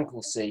Marquess of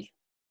Anglesey.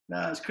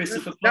 No, it's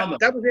Christopher Plummer.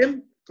 That was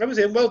him. That was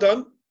him. Well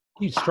done.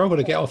 You'd struggle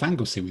to get off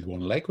Anglesey with one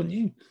leg, wouldn't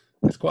you?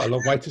 That's quite a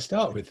long way to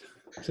start with.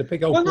 It's a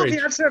big old Well, not bridge. if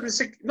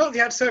he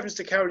had servants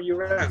to carry you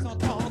around.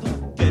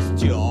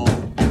 Question,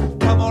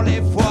 comment les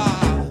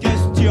voir?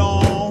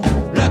 Question,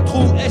 le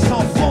trou est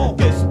sans fond?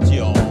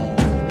 Question,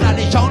 la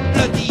légende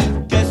le dit?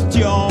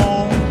 Question,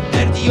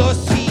 elle dit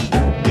aussi?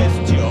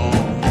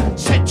 Question,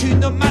 c'est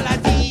une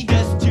maladie?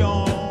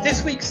 Question.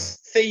 This week's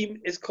theme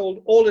is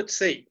called All at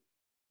Sea.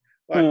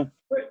 Right.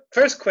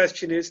 First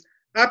question is,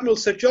 Admiral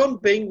Sir John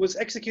Byng was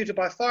executed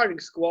by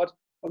firing squad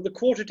on the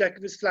quarterdeck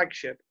of his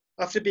flagship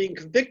after being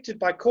convicted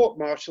by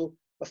court-martial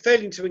of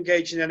failing to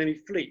engage an enemy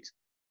fleet.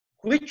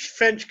 Which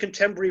French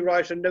contemporary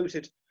writer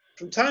noted,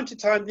 "From time to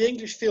time the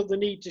English feel the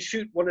need to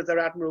shoot one of their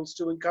admirals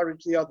to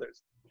encourage the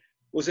others"?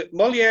 Was it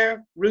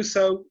Molière,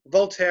 Rousseau,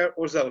 Voltaire,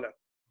 or Zola?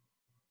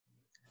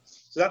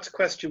 So that's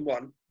question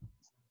one.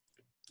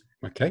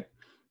 Okay.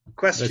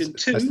 Question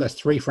two. That's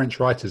 3 French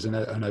writers and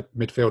a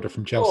midfielder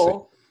from Chelsea.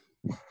 Or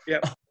Yeah,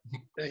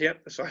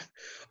 that's right.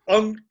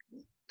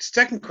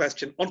 Second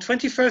question. On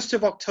 21st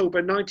of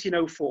October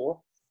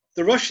 1904,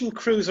 the Russian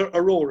cruiser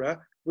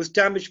Aurora was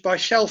damaged by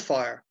shell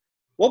fire.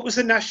 What was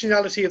the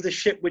nationality of the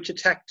ship which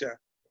attacked her?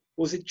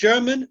 Was it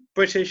German,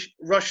 British,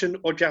 Russian,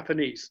 or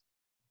Japanese?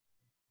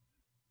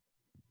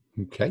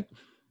 Okay.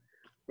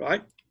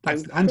 Right.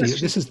 That's, And Andy,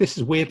 question- this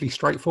is weirdly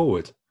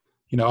straightforward.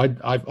 You know,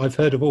 I've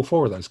heard of all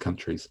 4 of those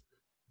countries.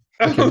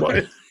 Okay,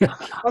 what-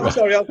 I'm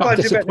sorry, I'll find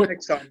you better disappointed.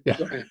 next time. Yeah.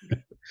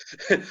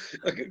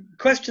 Okay,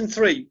 question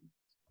 3.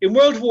 In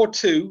World War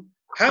II,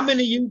 how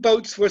many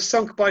U-boats were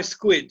sunk by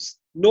squids?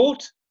 0,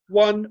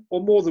 1,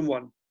 or more than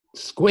 1?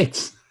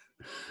 Squids.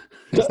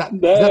 Is that the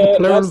That's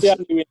plural? the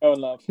Andy we know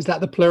and love. Is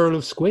that the plural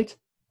of squid?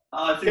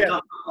 I think Yeah.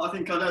 I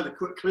think I know the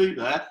quick clue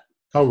there.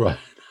 Oh right.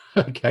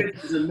 Okay.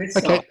 It was a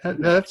missile. Okay.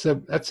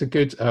 That's a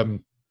good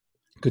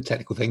good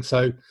technical thing.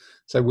 So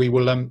we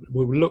will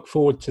look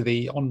forward to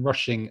the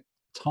onrushing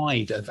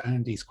tide of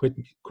Andy's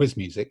quiz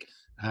music,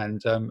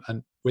 and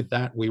with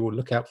that we will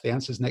look out for the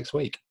answers next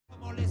week.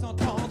 Comment les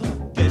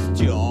entendre?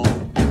 Question,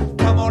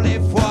 comment les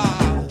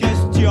voir?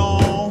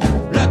 Question,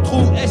 le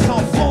trou est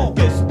sans fond?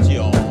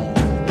 Question,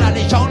 la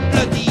légende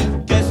le dit?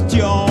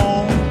 Question,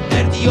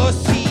 elle dit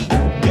aussi?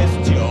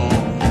 Question,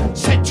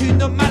 c'est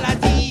une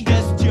maladie?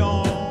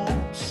 Question.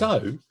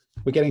 So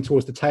we're getting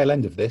towards the tail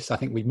end of this. I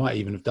think we might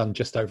even have done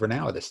just over an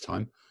hour this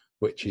time,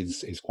 which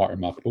is quite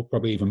remarkable.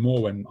 Probably even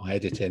more when I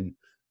edit in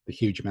the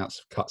huge amounts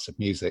of cuts of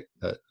music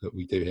that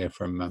we do here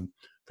from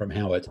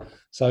Howard.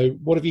 So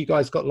what have you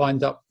guys got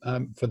lined up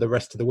for the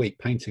rest of the week,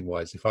 painting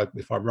wise? If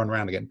I run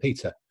around again,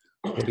 Peter,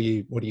 what do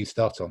you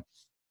start on?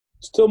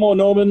 Still more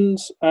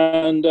Normans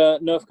and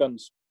Nerf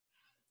guns.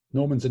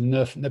 Normans and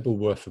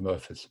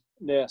Nebelwerfer.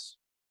 Yes,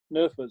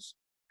 Nerfers,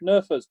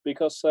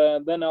 because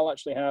then I'll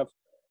actually have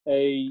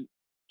a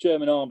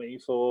German army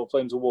for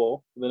Flames of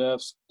War. The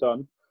Nerfs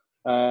done.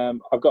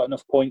 I've got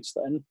enough points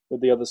then with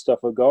the other stuff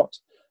I've got.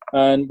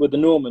 And with the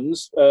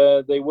Normans,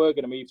 they were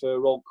going to be for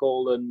roll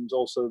call and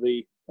also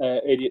the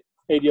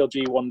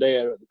ADLG one day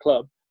at the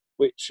club,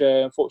 which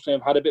unfortunately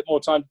I've had a bit more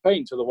time to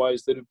paint.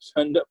 Otherwise, they'd have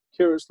turned up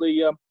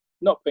curiously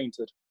not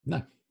painted.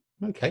 No.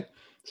 Okay.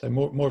 So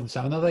more of the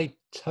sound. Are they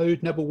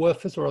Toad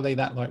Nebelwerfers, or are they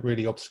that like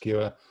really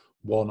obscure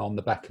one on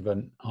the back of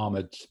an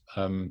armoured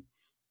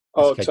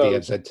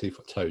SKDFZ2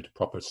 for Toad?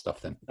 Proper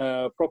stuff then.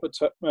 Proper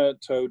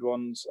Toad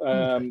ones.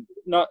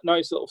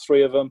 Nice little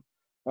 3 of them.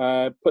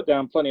 Put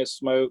down plenty of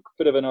smoke,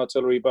 bit of an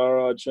artillery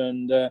barrage,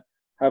 and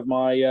have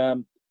my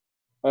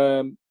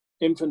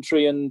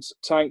infantry and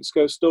tanks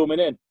go storming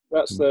in.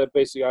 That's the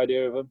basic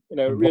idea of them. You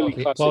know,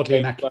 really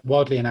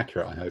wildly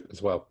inaccurate, I hope,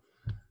 as well.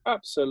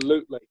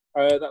 Absolutely.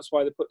 That's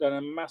why they put down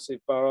a massive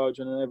barrage,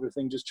 and then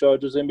everything just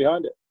charges in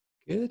behind it.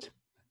 Good.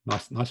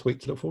 Nice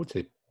week to look forward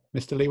to.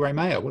 Mr. Leroy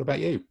Mayer, what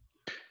about you?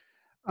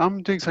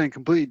 I'm doing something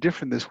completely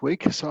different this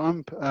week. So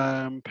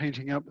I'm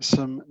painting up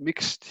some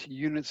mixed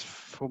units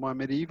for my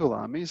medieval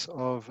armies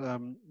of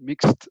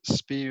mixed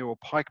spear or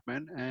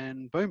pikemen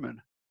and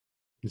bowmen.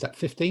 Is that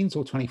 15s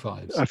or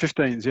 25s?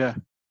 15s, yeah.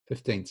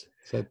 15th.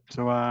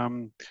 So I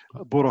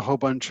bought a whole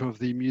bunch of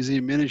the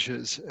museum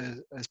miniatures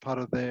as part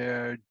of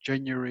their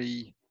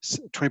January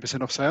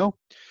 20% off sale.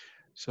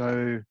 So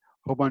a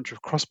whole bunch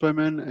of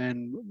crossbowmen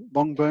and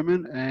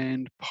longbowmen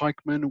and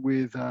pikemen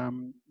with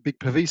big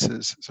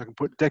pavises, so I can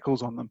put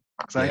decals on them.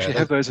 Because I actually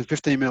have those at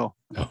 15 mil.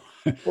 Oh,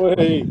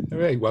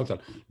 very well done.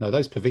 No,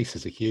 those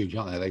pavises are huge,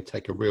 aren't they? They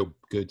take a real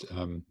good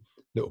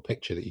little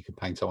picture that you can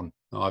paint on.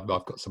 I've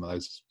got some of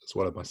those as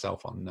well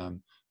myself on that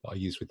I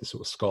use with the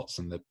sort of Scots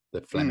and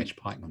the Flemish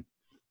pikemen.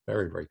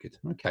 Very, very good.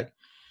 Okay,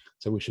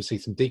 so we should see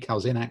some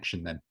decals in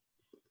action then.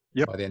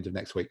 Yep. By the end of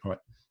next week. All right,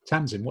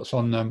 Tamsin, what's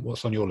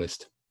on your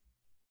list?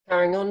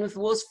 Carrying on with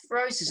Wars for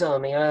Roses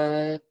Army.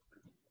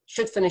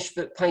 Should finish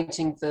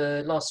painting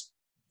the last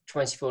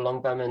 24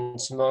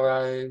 longbowmen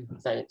tomorrow.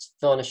 Then it's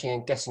varnishing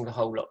and getting the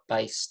whole lot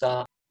base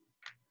start.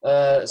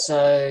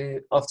 So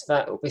after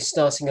that, we'll be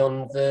starting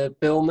on the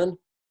billman.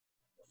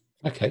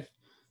 Okay,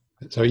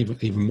 so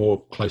even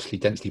more closely,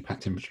 densely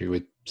packed infantry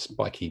with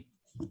spiky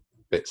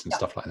bits and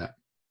stuff like that.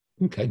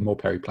 Okay, more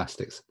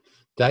periplastics.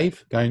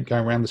 Dave, going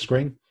around the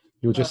screen.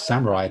 You'll just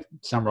samurai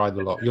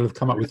the lot. You'll have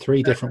come up with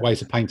 3 different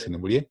ways of painting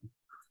them, will you?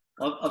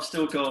 I've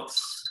still got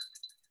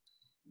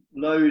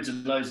loads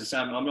and loads of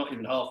samurai. I'm not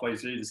even halfway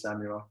through the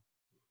samurai.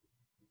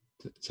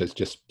 So it's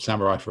just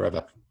samurai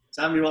forever.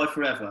 Samurai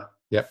forever.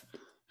 Yep.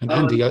 And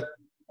Andy, I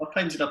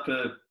painted up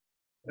a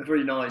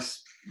very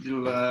nice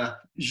little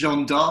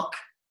Jeanne d'Arc.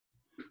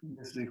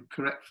 That's the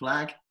correct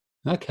flag.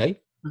 Okay.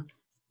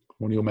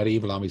 One of your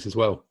medieval armies as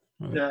well.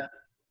 Yeah.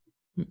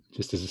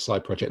 Just as a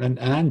side project. And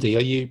Andy,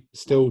 are you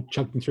still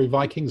chunking through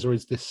Vikings, or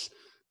is this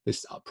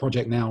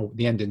project now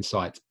the end in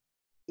sight?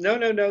 No.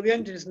 The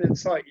end isn't in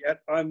sight yet.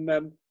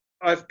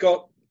 I've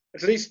got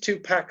at least 2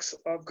 packs.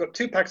 I've got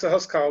 2 packs of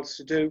huscarls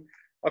to do.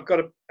 I've got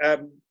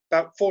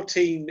about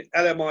 14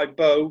 LMI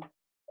bow,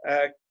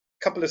 a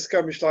couple of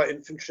skirmish light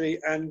infantry,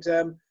 and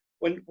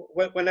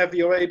whenever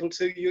you're able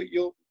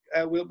to,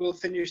 we'll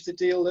finish the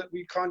deal that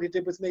we kindly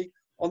did with me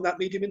on that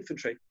medium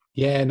infantry.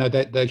 Yeah, no,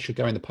 they should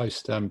go in the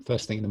post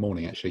first thing in the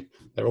morning. Actually,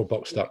 they're all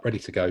boxed up, ready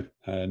to go,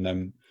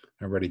 and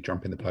ready to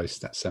jump in the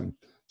post. That's some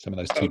of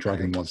those 2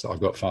 dragon ones that I've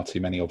got far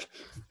too many of,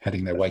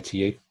 heading their way to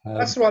you.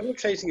 That's right. I'm not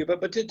chasing you,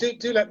 but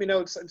do let me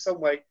know in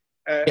some way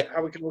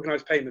how we can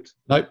organise payment.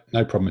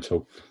 No problem at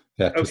all.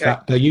 Yeah, because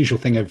the usual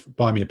thing of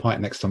buy me a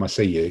pint next time I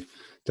see you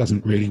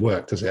doesn't really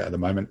work, does it, at the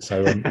moment?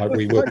 So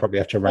we will probably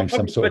have to arrange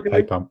some sort of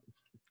pay pump.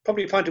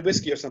 Probably a pint of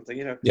whiskey or something,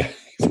 you know. Yeah,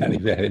 exactly.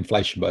 Yeah,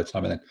 inflation by the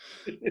time of then.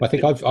 I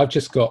think I've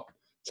just got,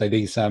 say,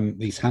 these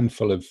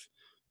handful of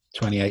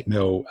 28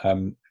 mil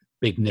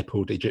big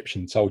nippled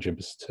Egyptian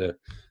soldiers to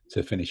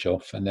finish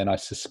off, and then I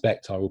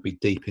suspect I will be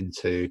deep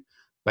into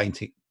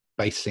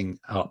basing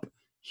up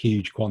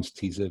huge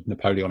quantities of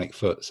Napoleonic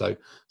foot. So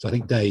I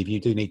think, Dave, you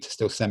do need to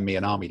still send me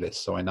an army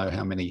list so I know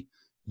how many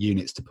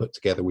units to put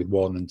together with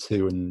 1 and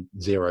 2 and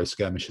 0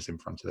 skirmishers in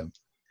front of them,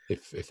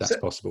 if that's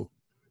possible.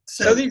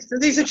 So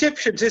these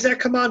Egyptians, is their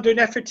commander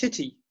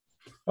Nefertiti?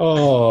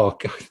 Oh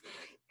God!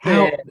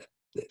 How? Yeah.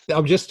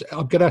 I'm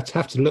gonna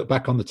have to look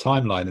back on the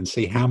timeline and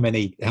see how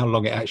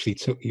long it actually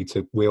took you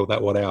to wheel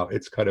that one out.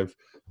 It's kind of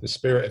the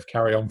spirit of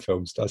Carry On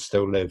films does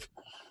still live.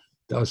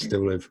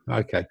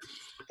 Okay.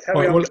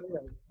 Well,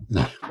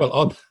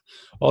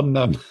 on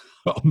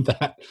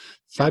that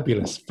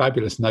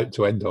fabulous note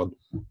to end on,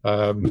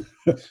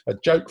 a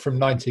joke from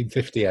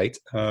 1958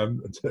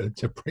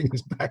 to bring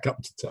us back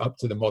up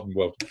to the modern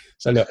world.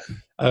 So look,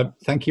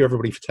 thank you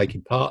everybody for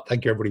taking part.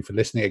 Thank you everybody for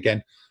listening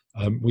again.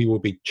 We will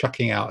be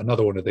chucking out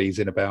another one of these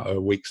in about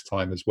a week's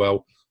time as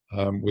well.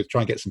 We'll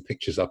try and get some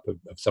pictures up of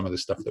some of the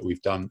stuff that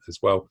we've done as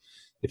well.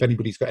 If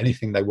anybody's got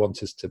anything they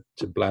want us to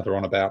blather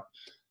on about,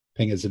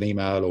 ping us an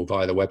email or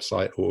via the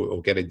website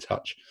or get in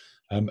touch.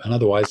 And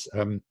otherwise,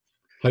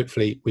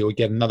 hopefully we will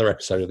get another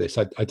episode of this.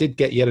 I did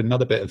get yet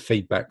another bit of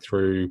feedback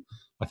through,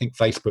 I think,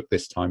 Facebook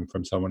this time,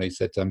 from someone who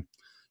said,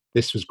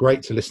 this was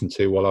great to listen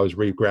to while I was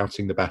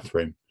regrouting the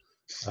bathroom.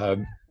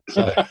 So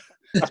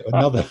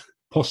another,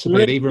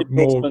 possibly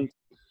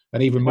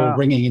an even more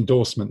ringing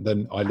endorsement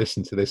than I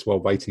listened to this while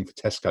waiting for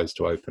Tesco's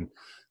to open.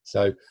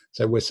 So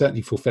we're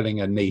certainly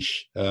fulfilling a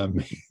niche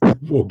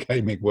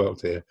wargaming world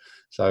here.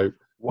 So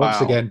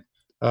once again,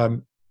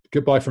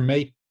 goodbye from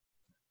me.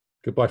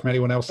 Goodbye from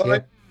anyone else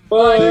here.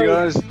 Bye. See you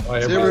guys.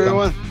 Bye, see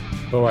everyone.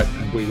 All right,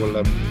 and we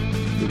will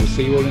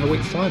see you all in a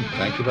week's time.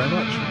 Thank you very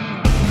much.